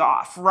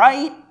kickoff,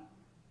 right?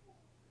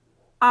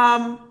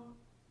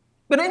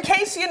 But in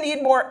case you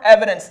need more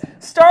evidence,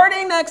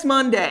 starting next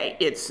Monday,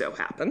 it so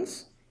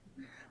happens,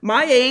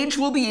 my age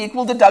will be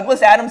equal to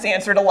Douglas Adams'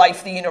 answer to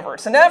life, the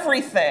universe, and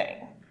everything.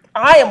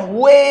 I am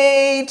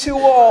way too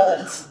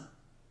old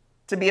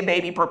to be a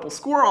baby purple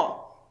squirrel.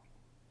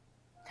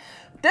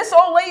 This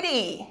old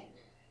lady,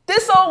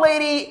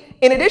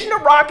 in addition to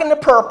rocking the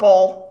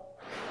purple,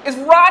 is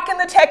rocking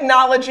the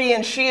technology,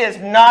 and she is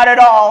not at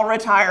all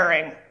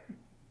retiring.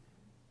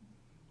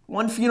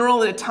 One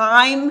funeral at a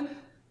time.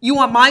 You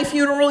want my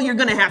funeral? You're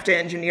going to have to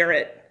engineer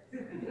it.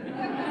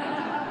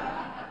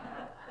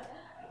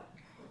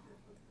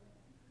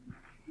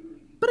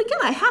 But again,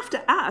 I have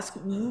to ask,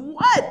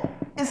 what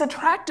is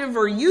attractive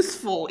or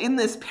useful in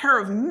this pair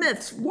of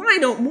myths? Why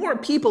don't more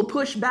people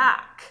push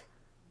back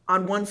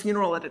on one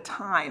funeral at a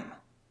time?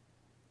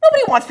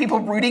 Nobody wants people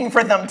rooting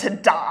for them to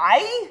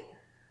die.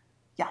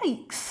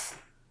 Yikes.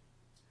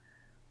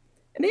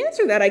 And to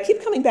answer that, I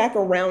keep coming back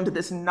around to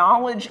this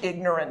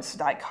knowledge-ignorance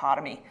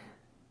dichotomy.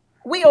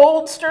 We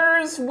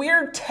oldsters,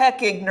 we're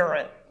tech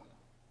ignorant.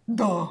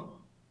 Duh.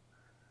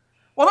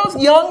 Well,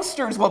 those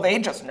youngsters, well, they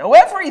just know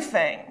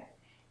everything.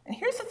 And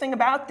here's the thing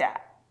about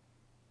that.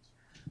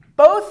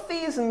 Both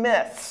these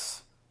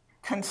myths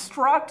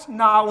construct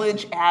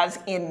knowledge as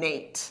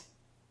innate.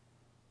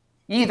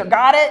 You either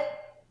got it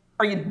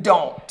or you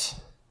don't.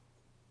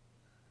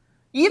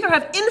 You either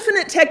have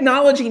infinite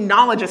technology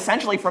knowledge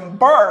essentially from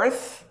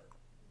birth,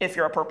 if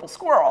you're a purple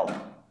squirrel,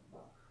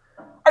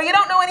 or you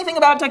don't know anything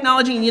about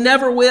technology and you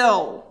never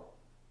will,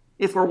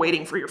 if we're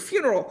waiting for your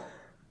funeral.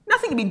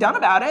 Nothing to be done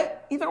about it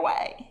either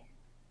way.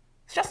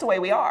 It's just the way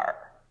we are,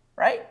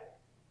 right?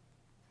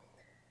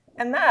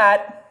 And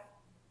that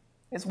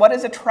is what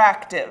is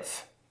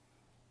attractive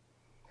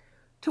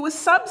to a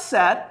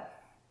subset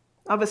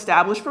of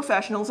established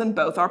professionals in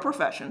both our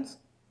professions,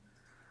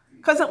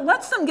 because it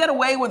lets them get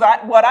away with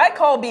what I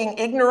call being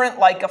ignorant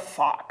like a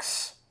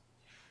fox.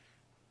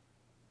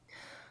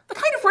 The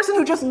kind of person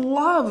who just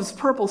loves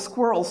purple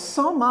squirrels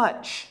so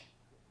much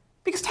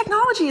because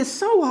technology is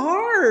so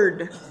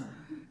hard.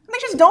 And they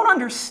just don't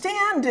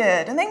understand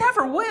it, and they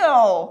never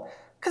will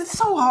because it's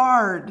so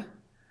hard.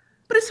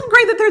 But it's so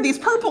great that there are these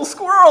purple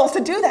squirrels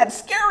to do that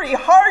scary,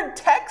 hard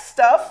tech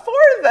stuff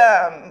for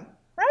them,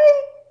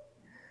 right?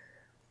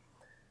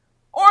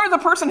 Or the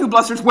person who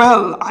blusters,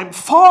 well, I'm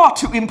far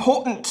too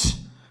important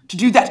to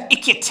do that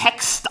icky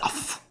tech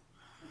stuff.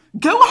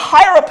 Go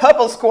hire a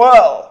purple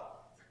squirrel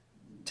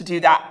to do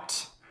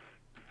that.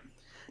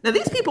 Now,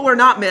 these people are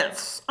not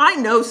myths. I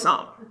know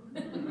some.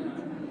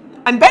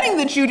 I'm betting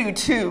that you do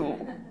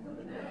too.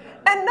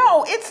 And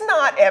no, it's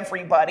not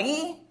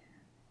everybody.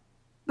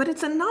 But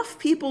it's enough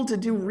people to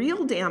do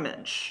real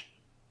damage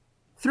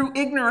through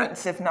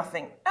ignorance, if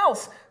nothing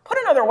else. Put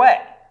another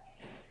way,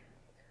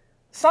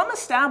 some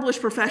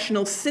established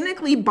professionals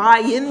cynically buy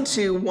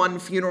into one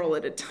funeral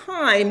at a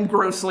time,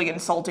 grossly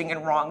insulting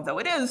and wrong though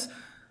it is,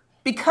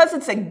 because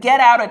it's a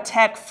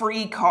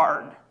get-out-of-tech-free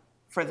card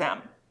for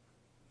them.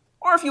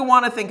 Or if you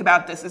want to think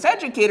about this as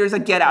educators, a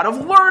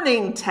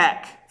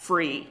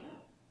get-out-of-learning-tech-free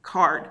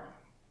card.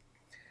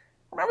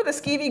 Remember the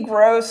skeevy,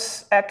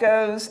 gross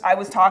echoes I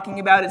was talking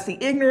about? It's the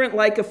ignorant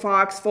like a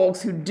fox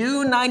folks who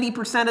do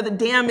 90% of the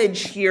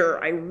damage here.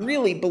 I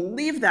really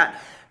believe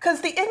that.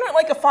 Because the ignorant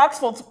like a fox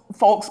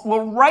folks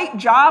will write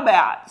job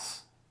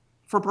ads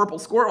for purple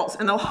squirrels,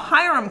 and they'll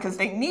hire them because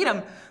they need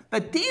them.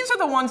 But these are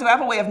the ones who have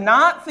a way of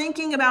not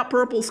thinking about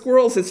purple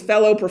squirrels as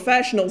fellow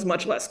professionals,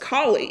 much less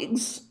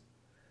colleagues.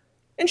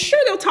 And sure,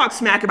 they'll talk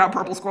smack about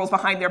purple squirrels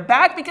behind their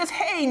back because,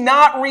 hey,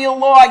 not real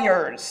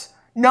lawyers.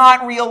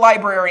 Not real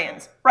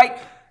librarians, right?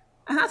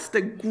 And that's the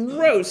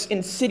gross,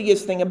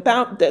 insidious thing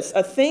about this,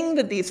 a thing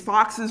that these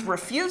foxes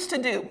refuse to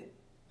do,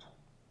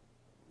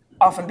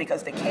 often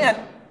because they can't.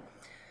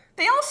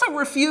 They also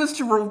refuse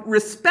to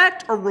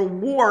respect or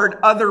reward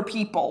other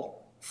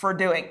people for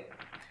doing.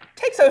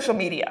 Take social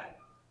media.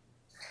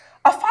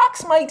 A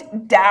fox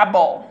might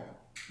dabble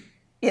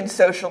in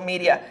social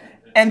media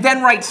and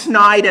then write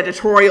snide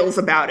editorials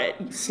about it.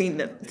 You've seen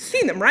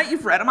them, right?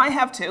 You've read them. I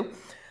have too.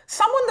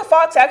 Someone the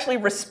fox actually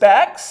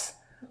respects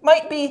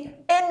might be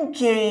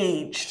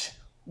engaged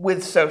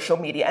with social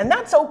media, and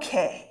that's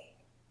okay.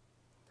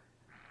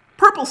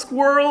 Purple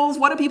squirrels,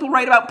 what do people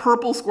write about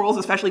purple squirrels,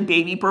 especially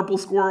baby purple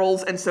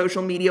squirrels and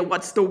social media?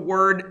 What's the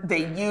word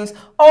they use?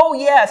 Oh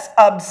yes,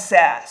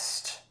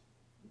 obsessed.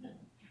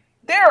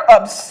 They're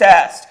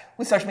obsessed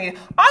with social media.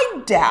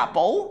 I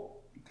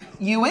dabble,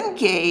 you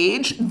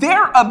engage,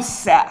 they're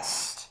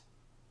obsessed.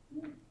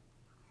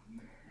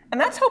 And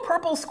that's how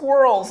purple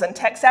squirrels and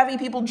tech-savvy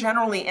people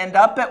generally end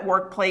up at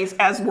workplace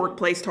as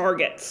workplace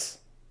targets.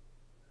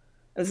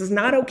 This is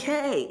not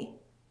okay.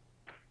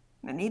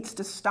 And it needs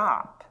to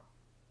stop.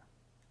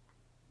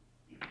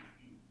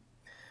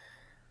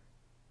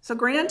 So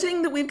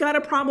granting that we've got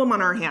a problem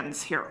on our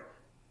hands here,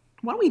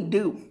 what do we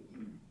do?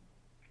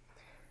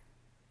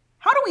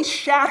 How do do we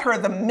shatter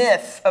the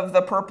myth of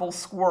the purple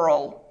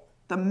squirrel,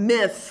 the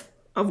myth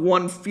of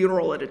one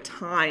funeral at a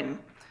time,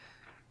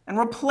 and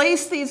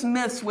replace these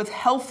myths with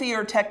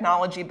healthier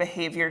technology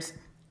behaviors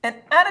and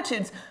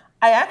attitudes?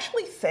 I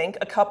actually think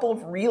a couple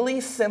of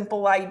really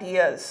simple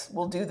ideas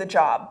will do the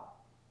job.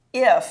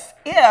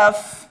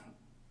 If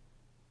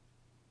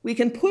we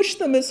can push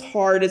them as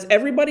hard as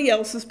everybody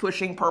else is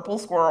pushing purple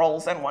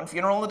squirrels and one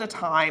funeral at a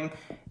time,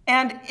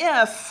 and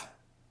if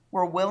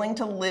we're willing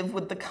to live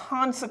with the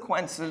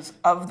consequences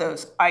of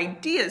those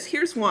ideas.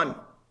 Here's one.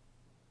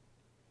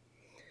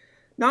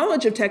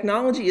 Knowledge of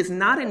technology is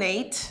not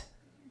innate,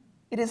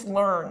 it is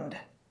learned.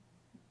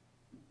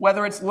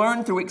 Whether it's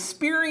learned through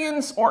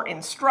experience or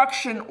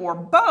instruction or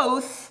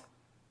both,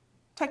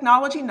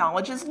 technology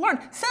knowledge is learned.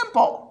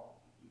 Simple.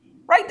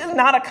 Right? This is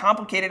not a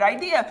complicated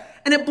idea.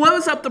 And it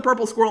blows up the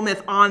purple squirrel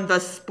myth on the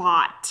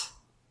spot.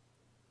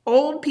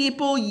 Old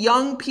people,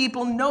 young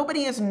people,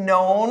 nobody's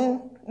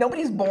born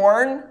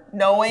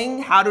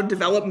knowing how to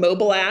develop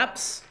mobile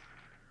apps.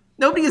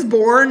 Nobody is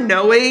born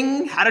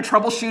knowing how to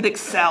troubleshoot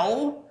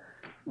Excel.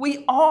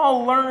 We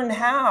all learn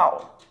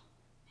how.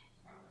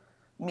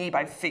 Me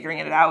by figuring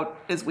it out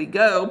as we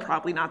go,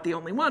 probably not the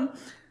only one.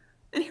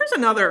 And here's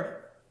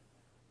another.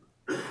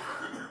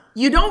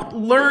 You don't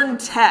learn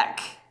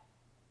tech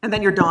and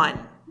then you're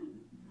done.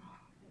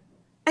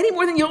 Any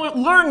more than you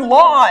learn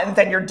law and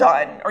then you're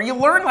done, or you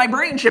learn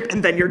librarianship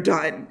and then you're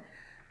done.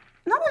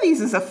 None of these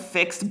is a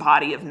fixed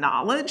body of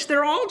knowledge.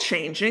 They're all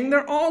changing,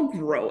 they're all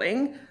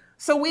growing.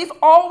 So we've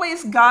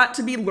always got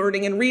to be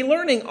learning and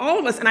relearning, all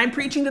of us. And I'm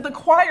preaching to the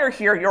choir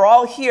here, you're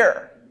all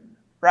here,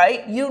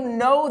 right? You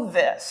know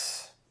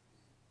this.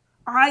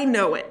 I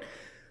know it.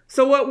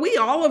 So what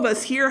all of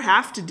us here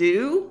have to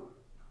do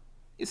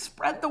is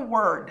spread the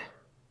word.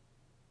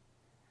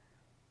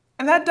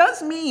 And that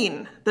does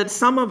mean that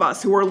some of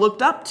us who are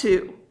looked up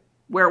to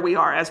where we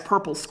are as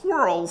purple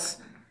squirrels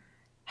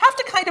have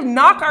to kind of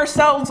knock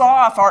ourselves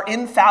off our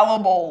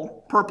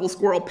infallible purple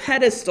squirrel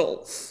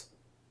pedestals.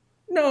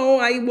 No,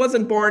 I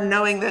wasn't born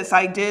knowing this.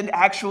 I did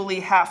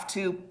actually have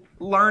to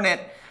learn it.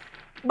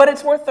 But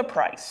it's worth the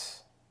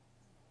price.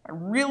 I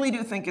really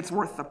do think it's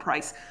worth the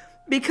price.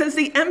 Because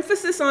the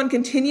emphasis on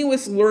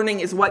continuous learning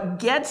is what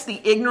gets the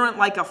ignorant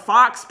like a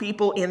fox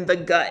people in the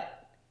gut.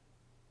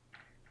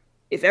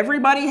 If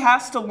everybody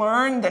has to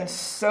learn, then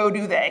so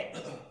do they.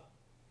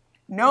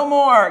 No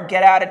more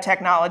get out of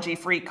technology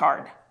free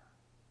card.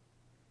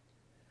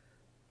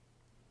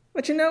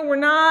 But you know, we're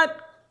not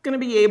going to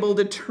be able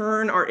to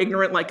turn our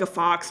ignorant like a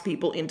fox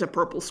people into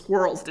purple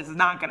squirrels. This is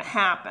not going to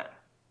happen.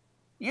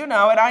 You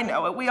know it, I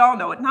know it, we all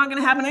know it. Not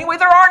going to happen anyway.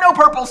 There are no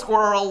purple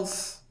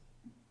squirrels.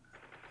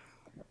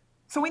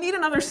 So we need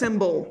another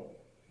symbol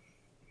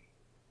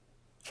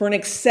for an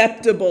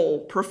acceptable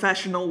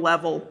professional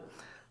level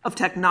of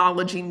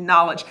technology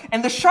knowledge.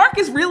 And the shark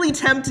is really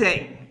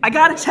tempting, I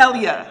gotta tell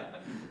you.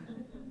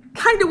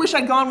 Kind of wish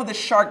I'd gone with a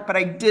shark, but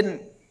I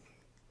didn't.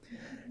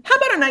 How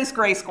about a nice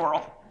gray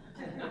squirrel?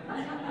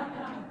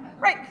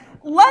 Right,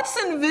 let's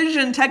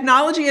envision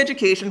technology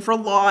education for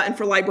law and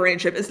for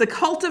librarianship as the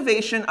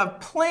cultivation of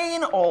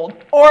plain old,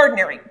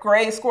 ordinary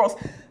gray squirrels.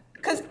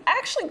 Because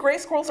actually gray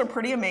squirrels are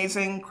pretty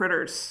amazing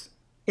critters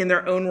in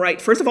their own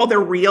right. First of all, they're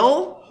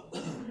real.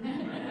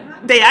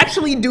 They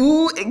actually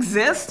do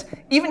exist,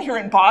 even here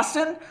in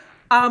Boston.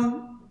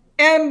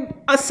 And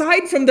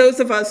aside from those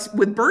of us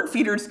with bird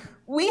feeders,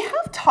 we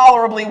have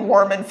tolerably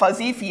warm and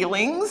fuzzy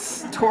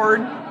feelings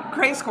toward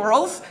gray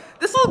squirrels.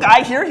 This little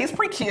guy here, he's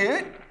pretty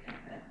cute.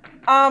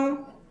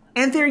 And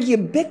they're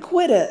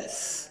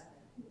ubiquitous.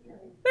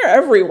 They're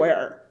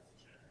everywhere.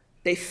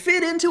 They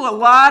fit into a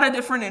lot of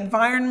different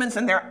environments,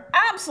 and they're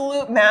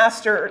absolute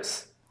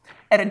masters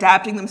at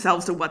adapting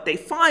themselves to what they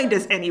find,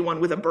 as anyone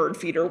with a bird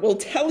feeder will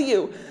tell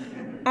you.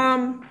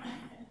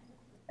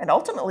 And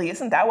ultimately,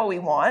 isn't that what we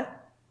want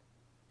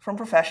from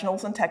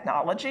professionals in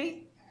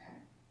technology?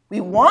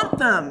 We want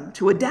them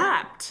to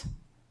adapt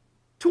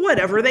to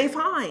whatever they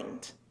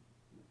find.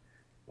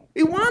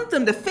 We want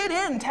them to fit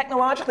in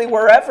technologically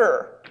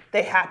wherever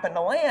they happen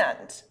to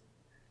land.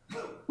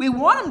 We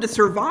want them to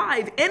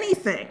survive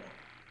anything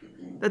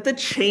that the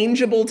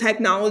changeable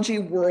technology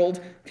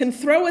world can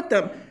throw at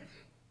them.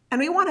 And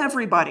we want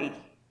everybody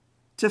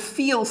to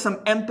feel some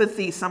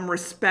empathy, some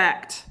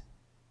respect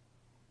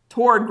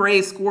toward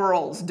gray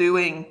squirrels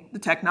doing the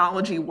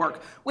technology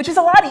work, which is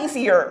a lot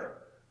easier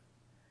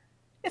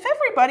if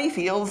everybody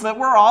feels that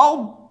we're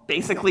all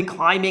basically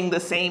climbing the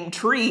same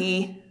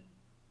tree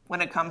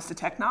when it comes to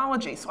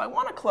technology. So I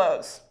want to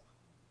close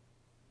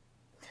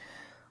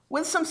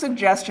with some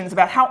suggestions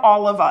about how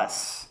all of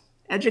us,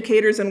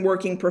 educators and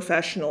working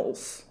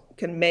professionals,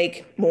 can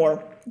make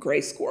more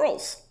gray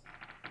squirrels.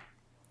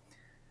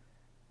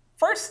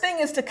 First thing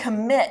is to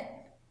commit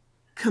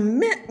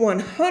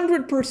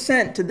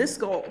 100% to this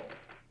goal.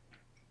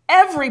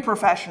 Every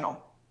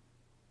professional,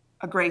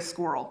 a gray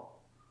squirrel.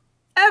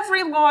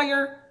 Every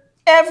lawyer,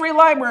 every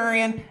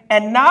librarian,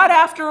 and not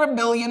after a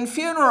billion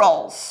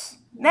funerals.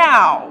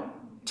 Now,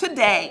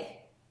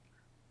 today,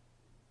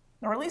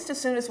 or at least as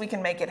soon as we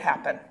can make it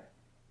happen.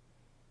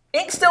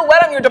 Ink still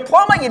wet on your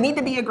diploma? You need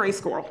to be a gray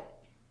squirrel.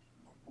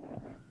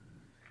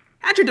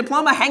 Had your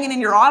diploma hanging in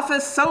your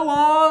office so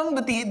long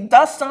that the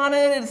dust on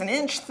it is an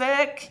inch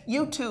thick?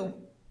 You too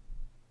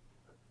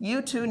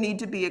need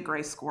to be a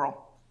gray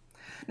squirrel.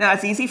 Now,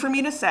 it's easy for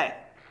me to say.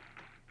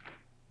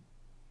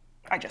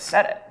 I just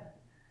said it.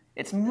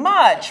 It's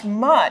much,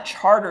 much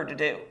harder to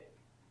do.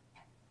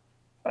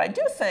 But I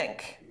do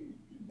think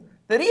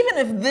that even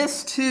if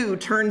this too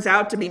turns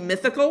out to be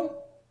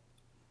mythical,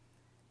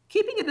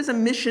 keeping it as a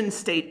mission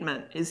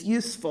statement is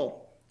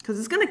useful because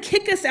it's going to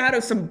kick us out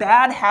of some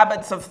bad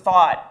habits of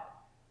thought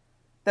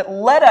that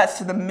led us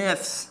to the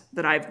myths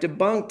that I've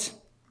debunked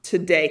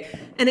today.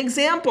 An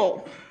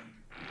example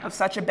of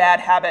such a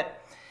bad habit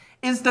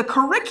is the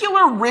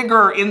curricular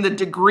rigor in the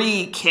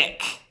degree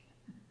kick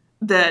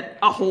that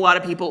a whole lot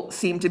of people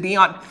seem to be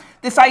on.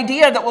 This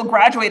idea that we'll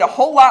graduate a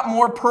whole lot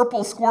more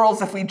purple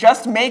squirrels if we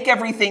just make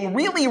everything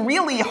really,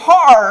 really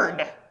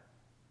hard.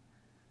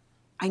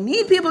 I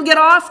need people to get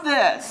off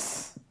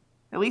this,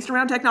 at least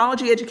around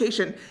technology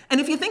education. And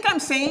if you think I'm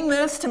saying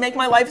this to make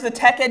my life as a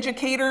tech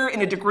educator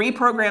in a degree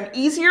program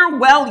easier,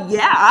 well,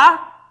 yeah.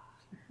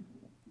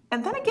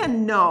 And then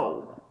again,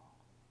 no.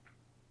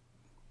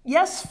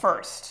 Yes,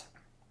 first.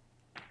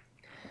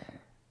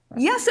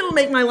 Yes, it'll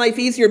make my life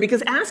easier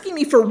because asking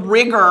me for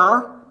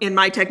rigor in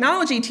my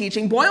technology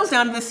teaching boils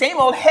down to the same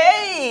old,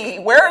 hey,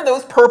 where are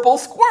those purple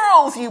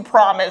squirrels you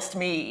promised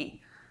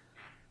me?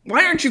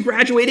 Why aren't you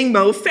graduating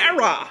Mo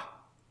Farah?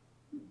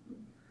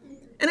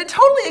 And it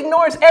totally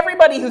ignores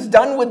everybody who's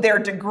done with their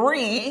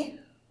degree,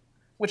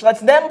 which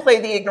lets them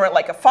play the ignorant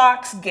like a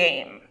fox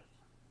game.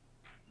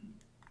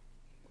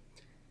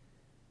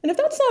 And if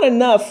that's not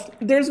enough,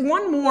 there's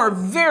one more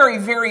very,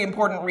 very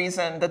important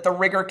reason that the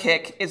rigor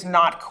kick is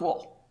not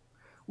cool.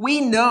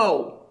 We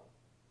know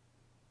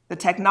the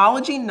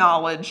technology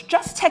knowledge,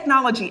 just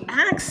technology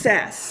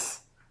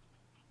access,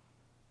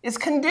 is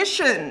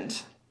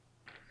conditioned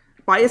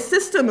by a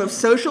system of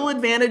social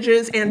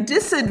advantages and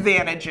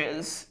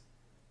disadvantages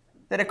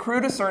that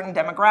accrue to certain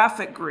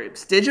demographic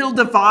groups. Digital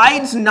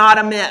divide's not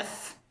a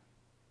myth.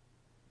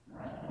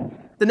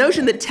 The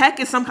notion that tech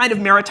is some kind of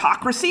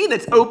meritocracy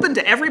that's open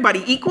to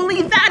everybody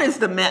equally, that is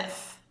the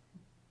myth.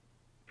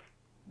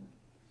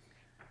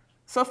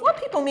 So if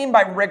what people mean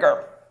by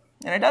rigor,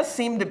 and it does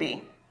seem to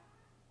be,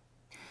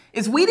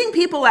 is weeding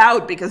people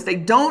out because they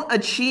don't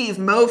achieve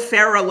Mo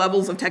Farah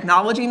levels of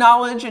technology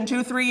knowledge in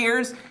 2-3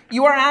 years,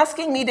 you are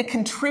asking me to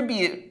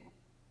contribute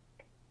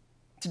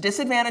to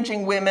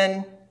disadvantaging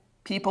women,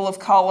 people of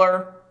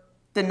color,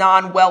 the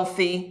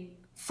non-wealthy,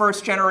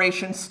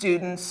 first-generation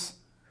students,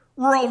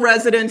 rural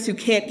residents who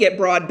can't get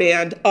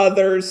broadband,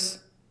 others.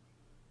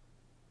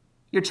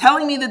 You're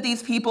telling me that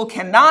these people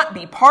cannot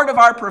be part of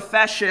our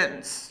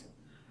professions.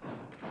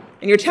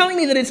 And you're telling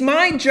me that it's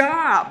my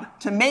job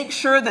to make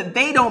sure that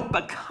they don't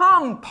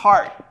become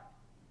part.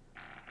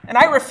 And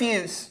I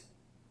refuse.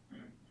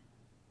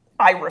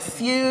 I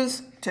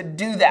refuse to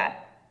do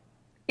that.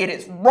 It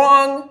is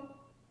wrong,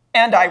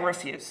 and I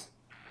refuse.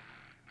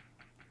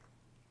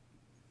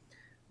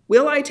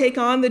 Will I take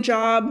on the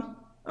job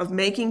of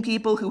making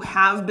people who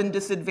have been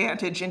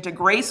disadvantaged into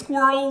gray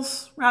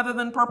squirrels rather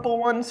than purple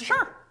ones?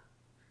 Sure.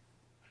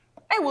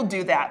 I will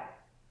do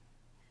that.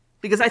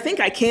 Because I think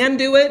I can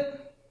do it.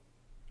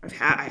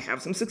 I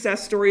have some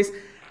success stories,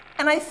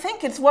 and I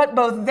think it's what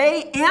both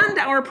they and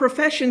our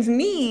professions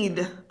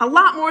need, a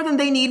lot more than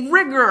they need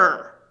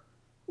rigor,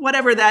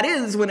 whatever that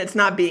is when it's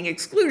not being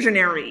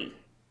exclusionary.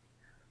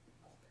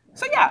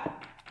 So yeah,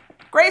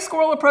 gray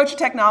squirrel approach to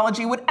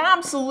technology would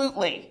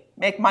absolutely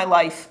make my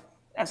life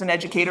as an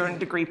educator in a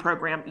degree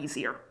program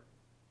easier.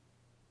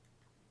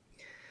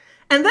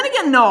 And then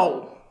again,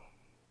 no.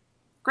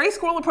 Gray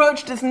squirrel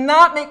approach does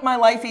not make my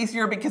life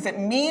easier because it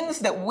means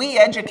that we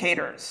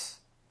educators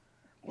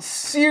will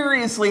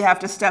seriously have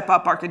to step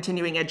up our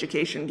continuing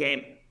education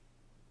game.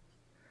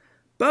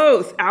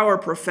 Both our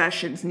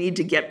professions need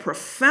to get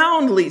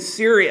profoundly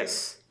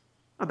serious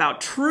about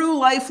true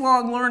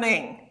lifelong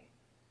learning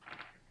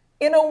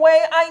in a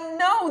way I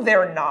know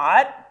they're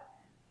not.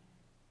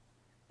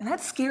 And that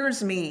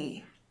scares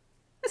me.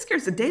 That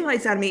scares the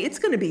daylights out of me. It's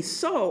going to be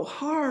so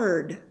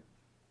hard.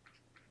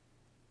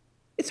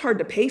 It's hard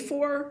to pay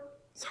for.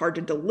 It's hard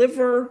to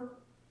deliver.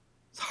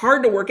 It's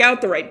hard to work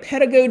out the right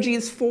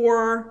pedagogies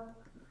for.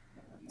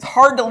 It's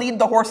hard to lead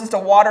the horses to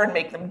water and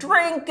make them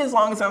drink as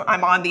long as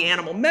I'm on the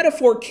animal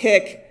metaphor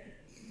kick.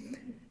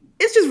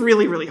 It's just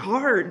really, really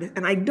hard.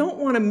 And I don't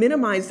want to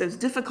minimize those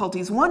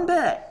difficulties one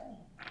bit.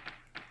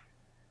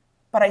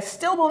 But I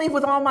still believe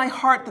with all my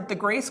heart that the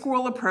gray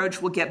squirrel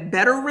approach will get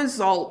better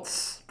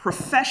results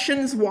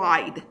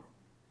professions-wide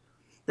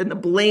than the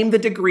blame the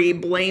degree,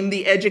 blame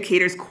the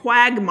educators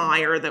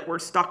quagmire that we're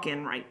stuck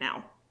in right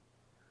now.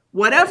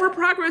 Whatever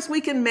progress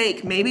we can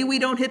make, maybe we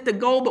don't hit the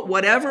goal, but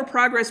whatever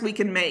progress we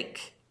can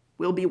make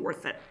will be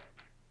worth it.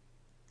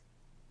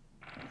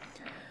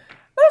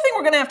 Another thing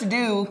we're going to have to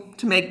do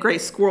to make gray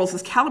squirrels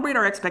is calibrate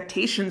our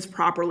expectations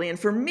properly. And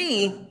for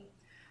me,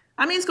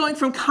 that means going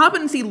from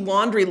competency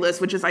laundry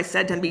lists, which as I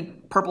said tend to be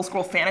purple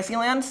squirrel fantasy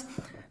lands,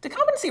 to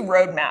competency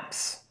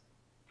roadmaps.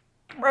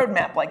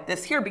 roadmap like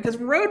this here, because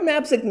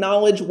roadmaps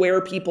acknowledge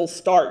where people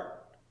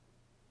start,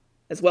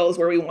 as well as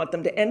where we want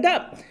them to end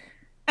up.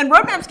 And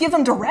roadmaps give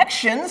them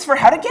directions for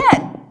how to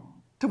get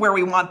to where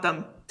we want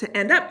them to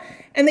end up.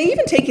 And they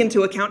even take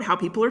into account how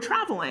people are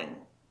traveling.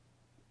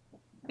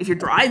 If you're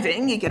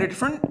driving, you get a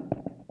different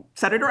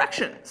set of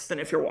directions than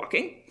if you're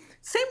walking.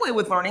 Same way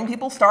with learning,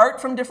 people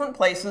start from different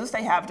places,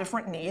 they have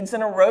different needs,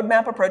 and a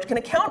roadmap approach can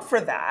account for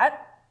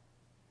that,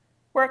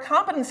 where a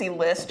competency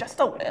list, just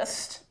a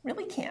list,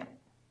 really can't.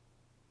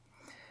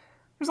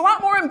 There's a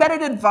lot more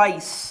embedded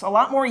advice, a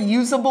lot more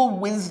usable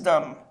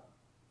wisdom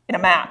in a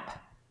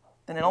map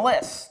than in a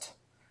list.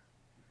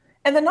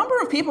 And the number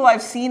of people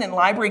I've seen in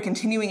library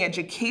continuing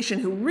education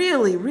who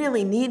really,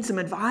 really need some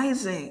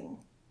advising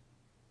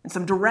and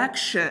some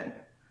direction,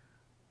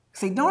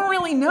 because they don't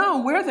really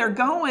know where they're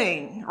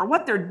going or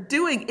what they're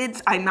doing.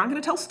 I'm not going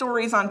to tell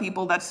stories on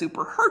people, that's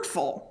super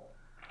hurtful,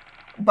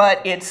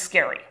 but it's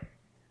scary.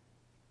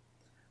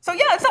 So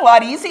yeah, it's a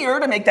lot easier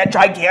to make that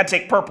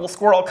gigantic purple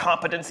squirrel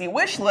competency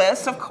wish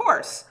list, of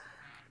course,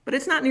 but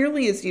it's not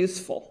nearly as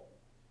useful.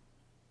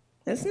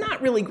 It's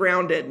not really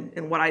grounded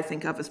in what I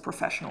think of as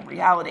professional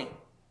reality.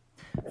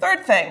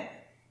 Third thing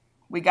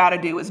we got to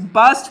do is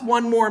bust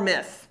one more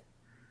myth.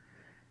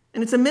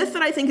 And it's a myth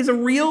that I think is a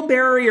real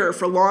barrier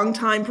for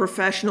longtime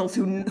professionals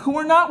who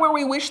are not where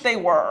we wish they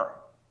were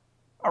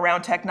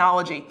around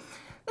technology.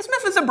 This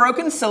myth is a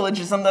broken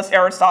syllogism, thus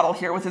Aristotle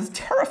here with his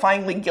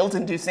terrifyingly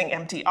guilt-inducing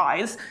empty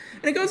eyes.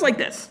 And it goes like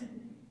this.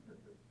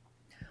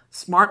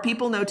 Smart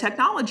people know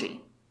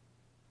technology.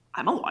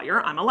 I'm a lawyer,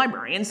 I'm a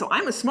librarian, so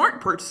I'm a smart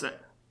person,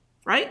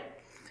 right?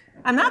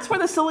 And that's where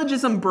the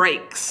syllogism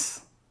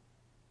breaks,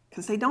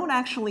 because they don't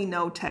actually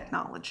know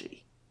technology.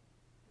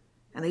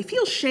 And they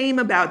feel shame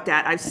about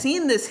that. I've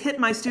seen this hit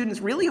my students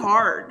really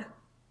hard.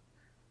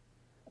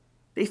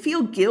 They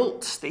feel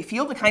guilt. They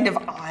feel the kind of,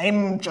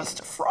 I'm just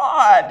a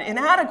fraud,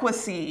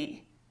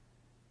 inadequacy.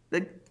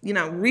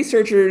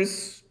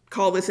 Researchers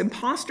call this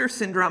imposter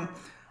syndrome.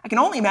 I can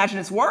only imagine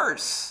it's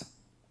worse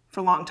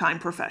for longtime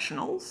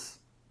professionals.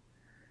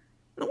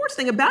 The worst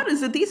thing about it is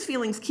that these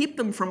feelings keep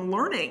them from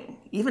learning,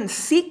 even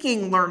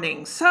seeking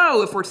learning.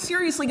 So if we're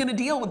seriously going to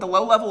deal with the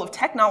low level of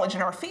tech knowledge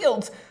in our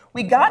fields,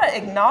 we got to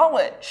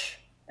acknowledge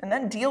and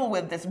then deal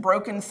with this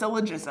broken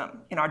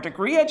syllogism in our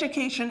degree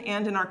education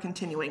and in our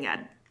continuing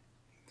ed.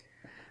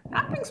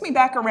 That brings me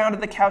back around to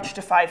the couch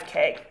to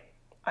 5K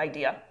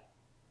idea.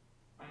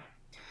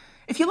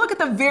 If you look at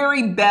the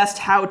very best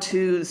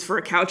how-tos for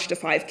a couch to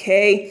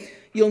 5K,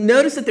 you'll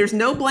notice that there's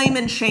no blame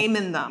and shame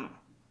in them.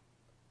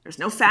 There's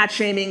no fat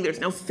shaming, there's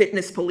no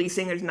fitness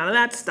policing, there's none of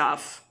that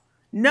stuff.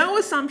 No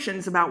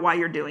assumptions about why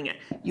you're doing it.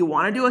 You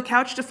want to do a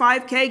couch to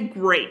 5K?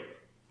 Great.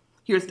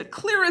 Here's the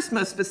clearest,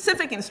 most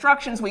specific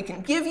instructions we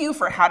can give you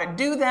for how to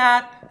do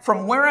that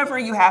from wherever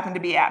you happen to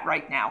be at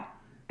right now.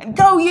 And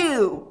go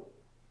you!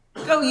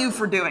 Go you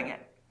for doing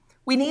it.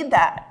 We need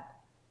that.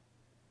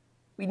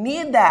 We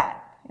need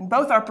that in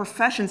both our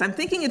professions. I'm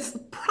thinking it's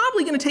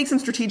probably going to take some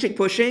strategic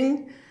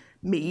pushing,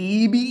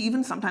 maybe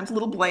even sometimes a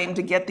little blame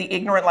to get the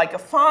ignorant like a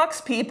fox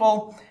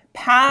people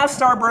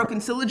past our broken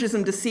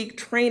syllogism to seek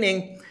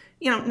training.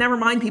 Never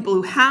mind people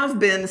who have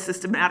been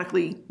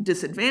systematically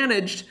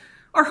disadvantaged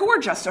or who are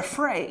just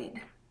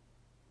afraid.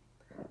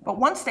 But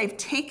once they've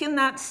taken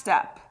that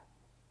step,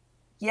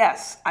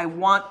 yes, I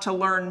want to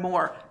learn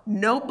more.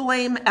 No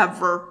blame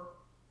ever.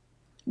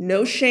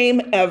 No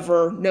shame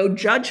ever. No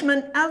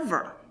judgment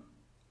ever.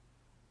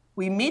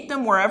 We meet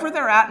them wherever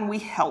they're at and we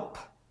help.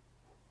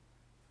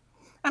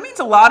 That means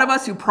a lot of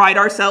us who pride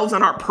ourselves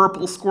on our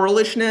purple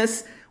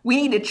squirrelishness, we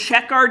need to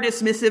check our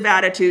dismissive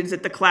attitudes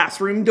at the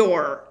classroom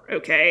door,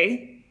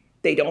 okay?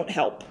 They don't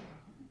help.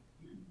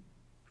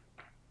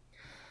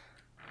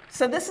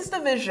 So this is the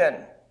vision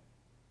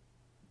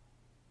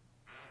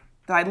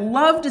that I'd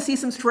love to see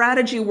some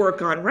strategy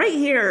work on right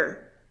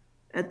here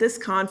at this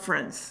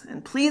conference.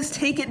 And please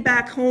take it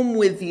back home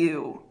with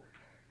you.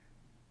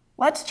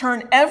 Let's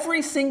turn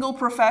every single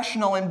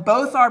professional in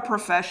both our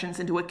professions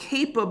into a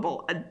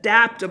capable,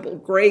 adaptable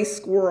gray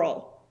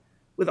squirrel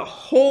with a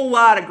whole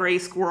lot of gray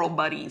squirrel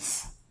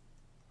buddies.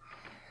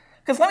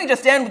 Because let me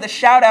just end with a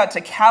shout out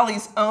to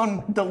Callie's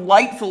own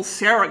delightful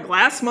Sarah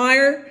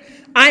Glassmeyer.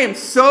 I am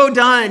so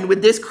done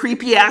with this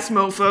creepy ass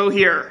mofo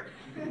here.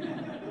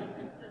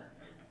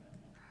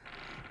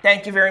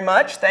 Thank you very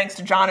much. Thanks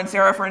to John and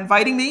Sarah for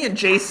inviting me, and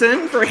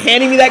Jason for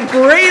handing me that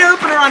great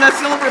opener on a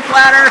silver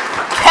platter.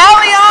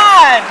 Callie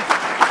on!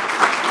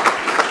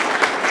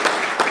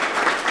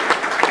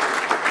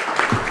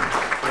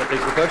 Want to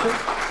take some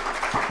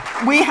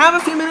questions? We have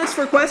a few minutes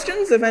for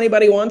questions if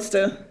anybody wants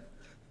to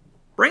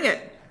bring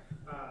it.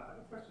 I have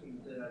a question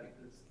that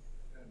is,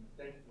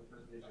 thank you for the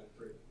presentation,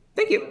 great.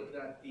 Thank you. But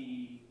that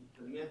the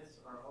myths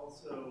are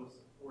also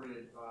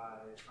supported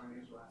by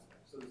financial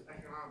aspects. So there's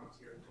economics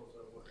here that's also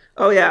at work.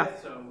 Oh, yeah.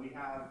 So we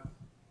have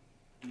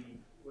the,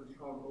 what do you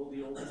call them,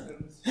 oldie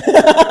oldies?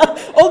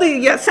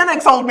 Oldie, yeah,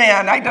 Senex old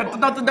man. I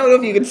don't know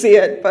if you can see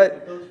it,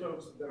 but. Those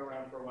folks have been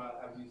around for a while,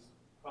 have these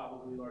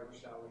probably larger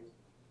salaries.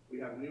 We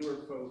have newer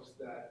folks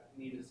that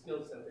need a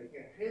skill set. They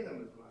can't pay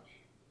them as much,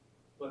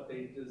 but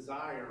they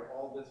desire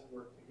all this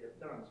work to get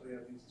done. So we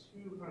have these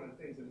two kind of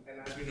things, and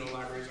as you know,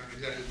 libraries aren't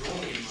exactly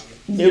rolling in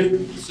money.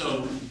 Nope.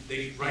 So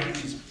they write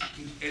these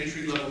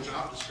entry-level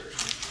job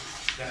descriptions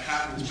that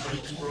have this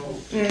purple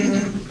scroll.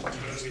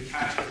 Because we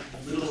attach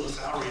as little a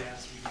salary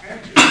as we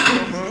can to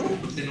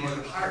in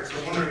order to hire. So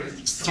I'm wondering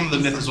if some of the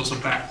myth is also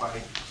backed by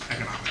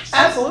economics.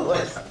 Absolutely.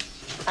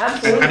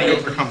 Absolutely. How do you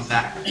overcome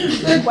that?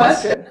 Good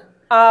question.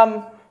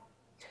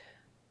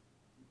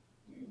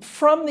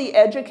 From the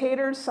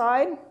educator's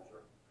side,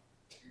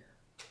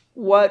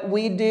 what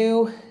we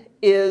do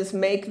is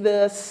make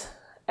this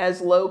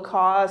as low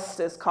cost,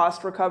 as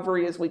cost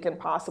recovery as we can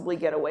possibly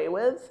get away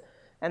with.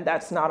 And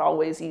that's not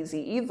always easy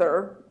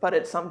either, but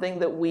it's something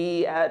that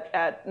we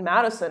at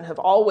Madison have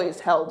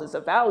always held as a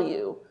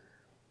value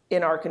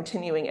in our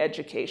continuing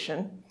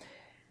education.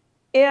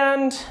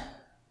 And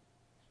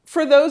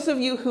for those of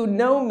you who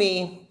know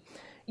me,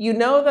 you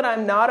know that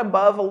I'm not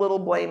above a little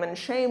blame and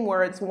shame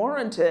where it's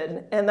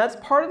warranted, and that's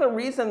part of the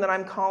reason that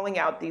I'm calling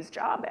out these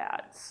job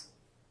ads.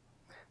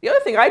 The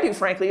other thing I do,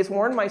 frankly, is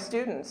warn my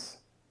students.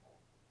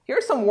 Here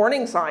are some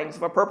warning signs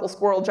of a purple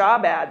squirrel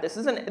job ad. This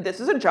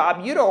is a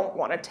job you don't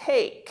want to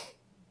take.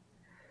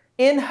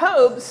 In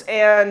hopes,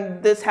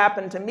 and this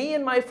happened to me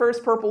in my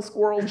first purple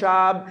squirrel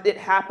job, it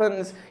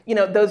happens,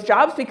 those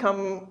jobs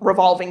become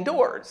revolving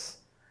doors.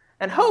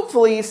 And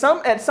hopefully,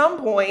 at some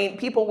point,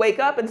 people wake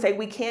up and say,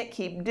 we can't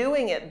keep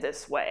doing it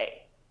this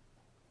way.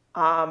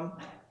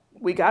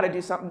 We got to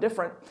do something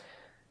different.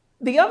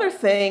 The other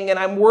thing, and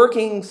I'm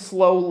working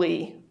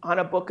slowly on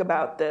a book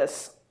about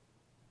this,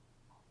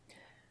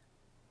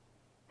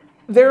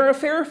 there are a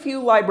fair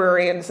few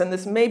librarians, and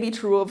this may be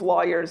true of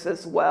lawyers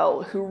as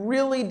well, who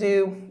really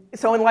do.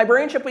 So in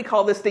librarianship, we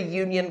call this the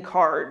union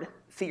card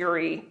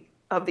theory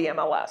of the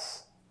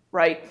MLS,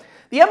 right?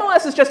 The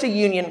MLS is just a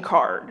union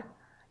card.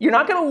 You're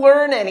not going to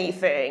learn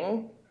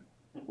anything,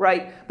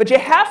 right? But you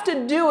have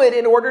to do it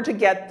in order to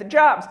get the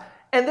jobs.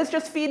 And this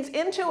just feeds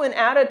into an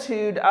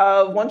attitude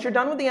of once you're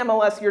done with the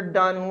MLS, you're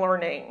done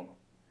learning.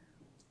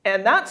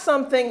 And that's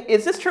something,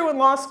 is this true in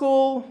law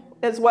school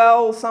as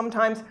well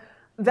sometimes?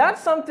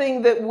 That's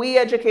something that we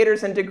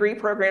educators and degree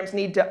programs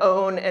need to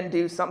own and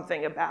do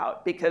something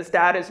about, because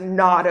that is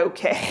not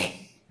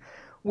okay.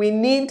 We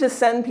need to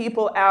send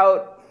people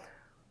out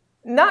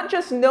not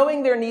just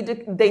knowing they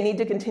need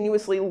to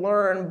continuously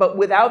learn, but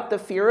without the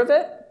fear of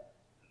it,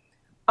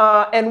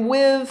 and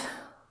with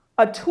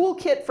a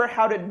toolkit for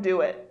how to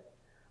do it,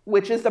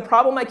 which is the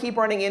problem I keep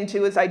running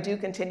into as I do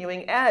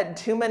continuing ed.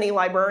 Too many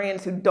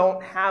librarians who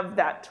don't have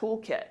that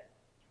toolkit.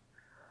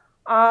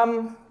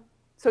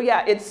 So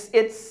yeah,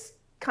 it's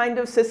kind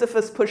of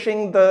Sisyphus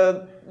pushing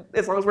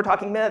as long as we're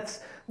talking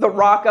myths, the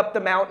rock up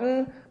the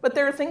mountain, but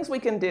there are things we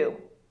can do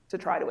to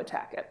try to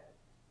attack it.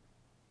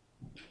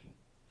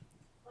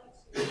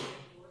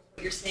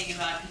 What you're saying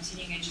about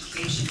continuing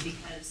education,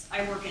 because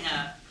I work in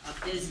a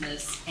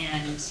business,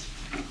 and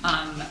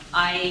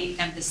I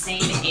am the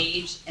same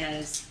age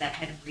as that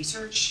head of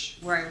research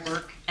where I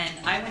work, and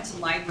I went to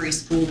library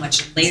school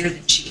much later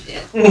than she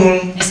did.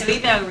 And so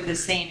even though we're the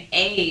same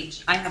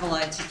age, I have a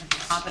lot of technical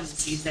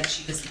competencies that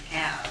she doesn't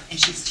have, and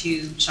she's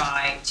too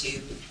shy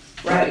to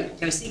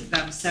go seek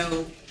them.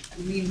 So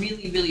we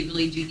really, really,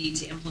 really do need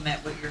to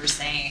implement what you're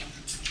saying.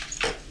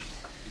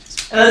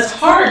 And it's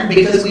hard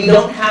because we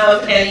don't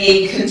have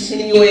any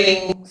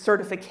continuing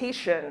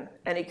certification,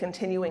 any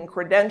continuing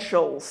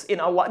credentials in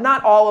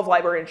not all of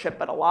librarianship,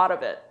 but a lot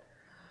of it.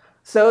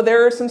 So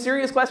there are some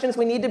serious questions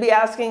we need to be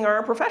asking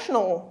our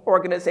professional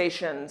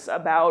organizations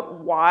about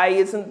why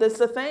isn't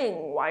this a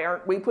thing? Why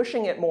aren't we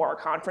pushing it more?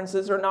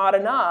 Conferences are not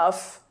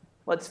enough.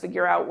 Let's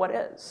figure out what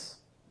is.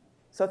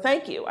 So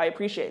thank you. I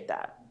appreciate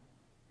that.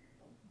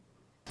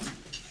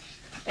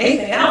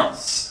 Anything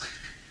else?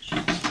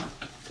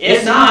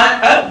 If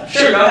not, oh,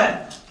 sure, go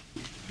ahead.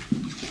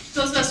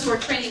 Those of us who are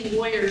training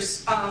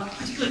lawyers,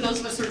 particularly those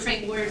of us who are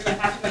training lawyers that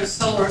have to go to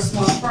solo or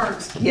small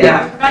firms,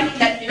 yeah, we're finding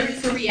that there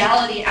is a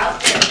reality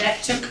out there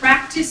that to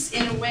practice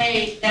in a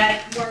way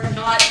that we're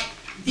not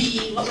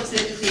the, what was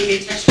it,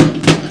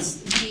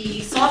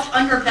 the soft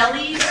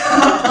underbelly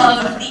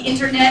of the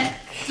internet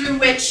through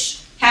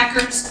which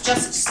hackers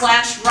just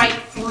slash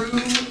right through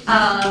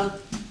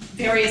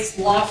various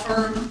law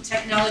firm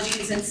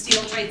technologies and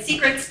steal trade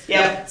secrets,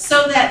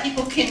 so that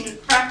people can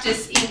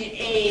practice in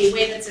a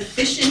way that's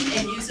efficient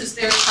and uses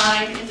their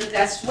time in the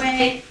best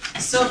way,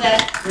 so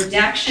that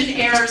redaction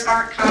errors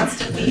aren't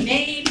constantly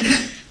made.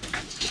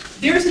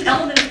 There's an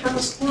element of purple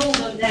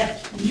squirreldom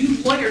that new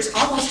lawyers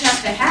almost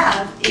have to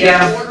have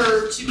in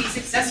order to be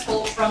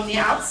successful from the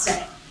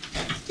outset.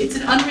 It's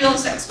an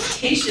unrealistic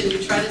expectation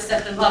to try to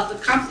set them up. The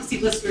competency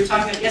list we were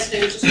talking about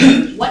yesterday was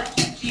just what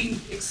do you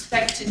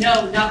expect to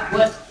know, not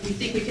what we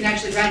think we can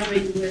actually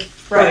graduate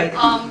with. Right.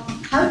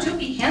 How do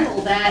we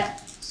handle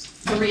that?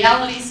 The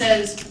reality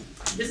says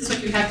this is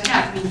what you have to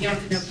have. I mean, you don't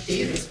have to know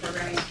database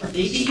programming, or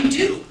maybe you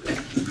do.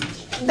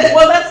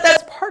 Well,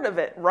 that's part of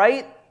it,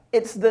 right?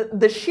 It's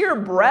the sheer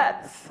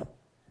breadth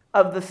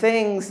of the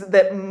things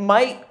that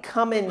might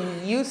come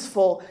in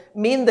useful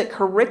mean that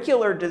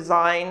curricular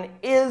design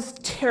is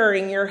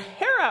tearing your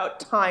hair out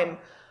time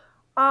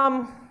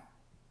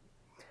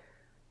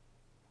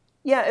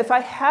Yeah, if I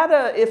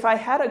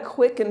had a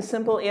quick and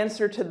simple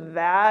answer to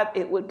that,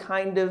 it would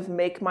kind of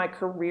make my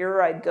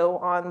career. I'd go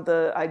on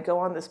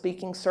the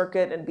speaking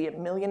circuit and be a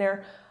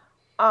millionaire.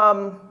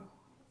 I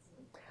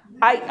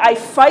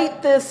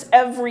fight this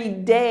every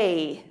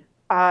day.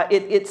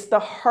 It's the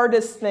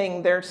hardest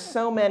thing. There's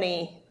so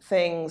many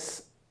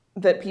things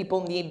that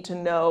people need to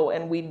know,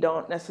 and we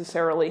don't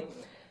necessarily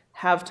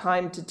have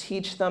time to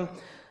teach them.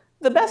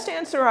 The best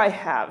answer I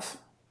have,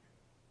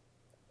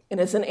 and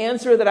it's an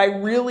answer that I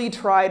really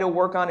try to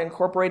work on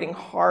incorporating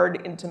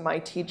hard into my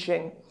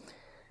teaching,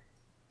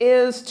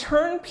 is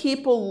turn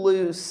people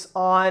loose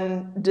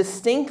on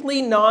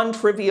distinctly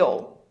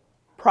non-trivial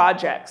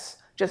projects.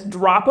 Just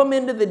drop them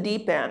into the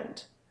deep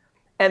end.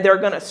 And they're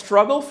going to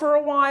struggle for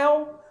a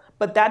while,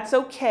 but that's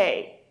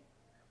okay.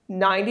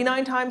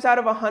 99 times out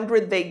of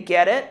 100, they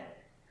get it,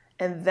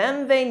 and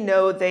then they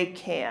know they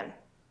can.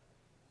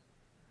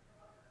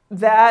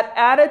 That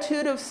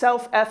attitude of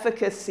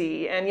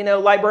self-efficacy, and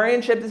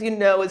librarianship, as you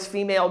know, is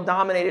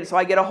female-dominated, so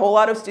I get a whole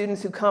lot of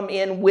students who come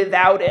in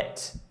without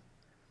it.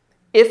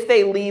 If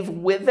they leave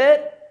with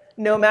it,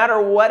 no matter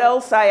what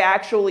else I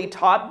actually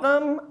taught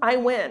them, I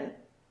win,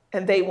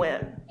 and they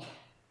win.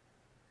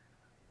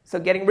 So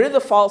getting rid of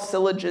the false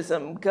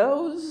syllogism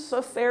goes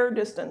a fair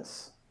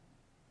distance.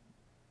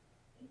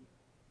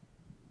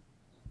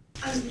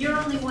 You're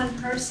only one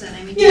person.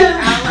 I mean,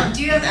 Yeah.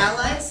 Do you have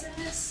allies in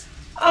this?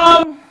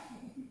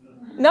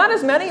 Not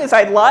as many as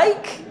I'd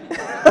like.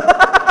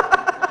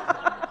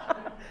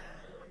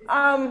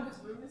 Yeah,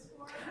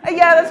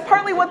 that's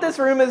partly what this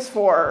room is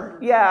for.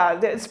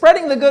 Yeah,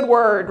 spreading the good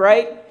word,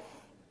 right?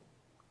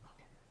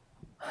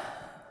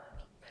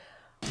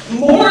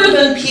 More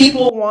than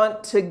people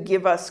want to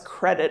give us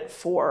credit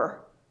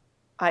for,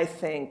 I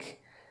think.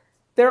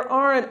 There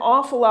are an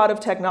awful lot of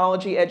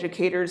technology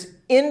educators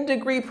in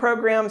degree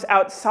programs,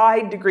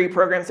 outside degree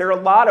programs. There are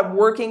a lot of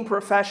working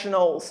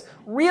professionals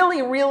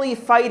really, really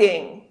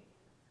fighting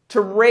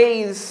to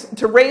raise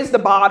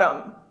the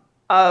bottom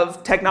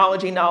of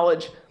technology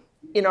knowledge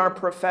in our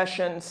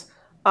professions.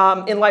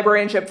 In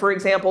librarianship, for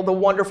example, the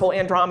wonderful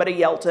Andromeda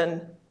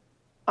Yelton,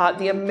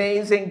 the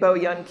amazing Bo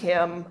Yun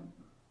Kim,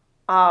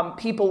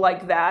 people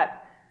like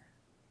that.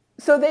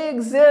 So they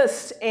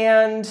exist,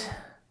 and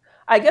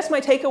I guess my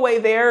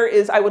takeaway there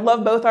is I would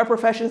love both our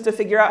professions to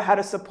figure out how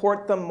to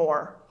support them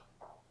more.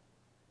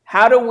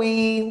 How do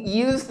we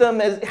use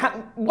them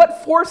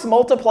what force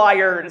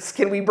multipliers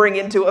can we bring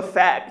into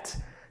effect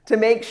to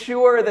make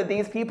sure that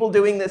these people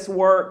doing this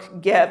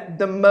work get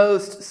the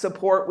most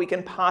support we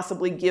can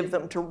possibly give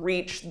them to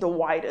reach the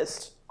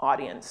widest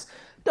audience?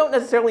 Don't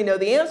necessarily know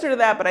the answer to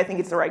that, but I think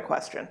it's the right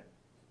question.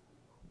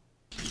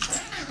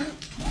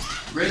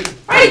 Great.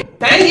 Great,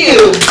 thank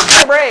you.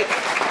 Take a break.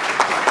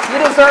 You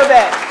deserve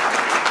it.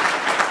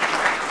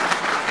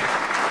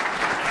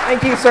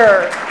 Thank you,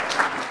 sir.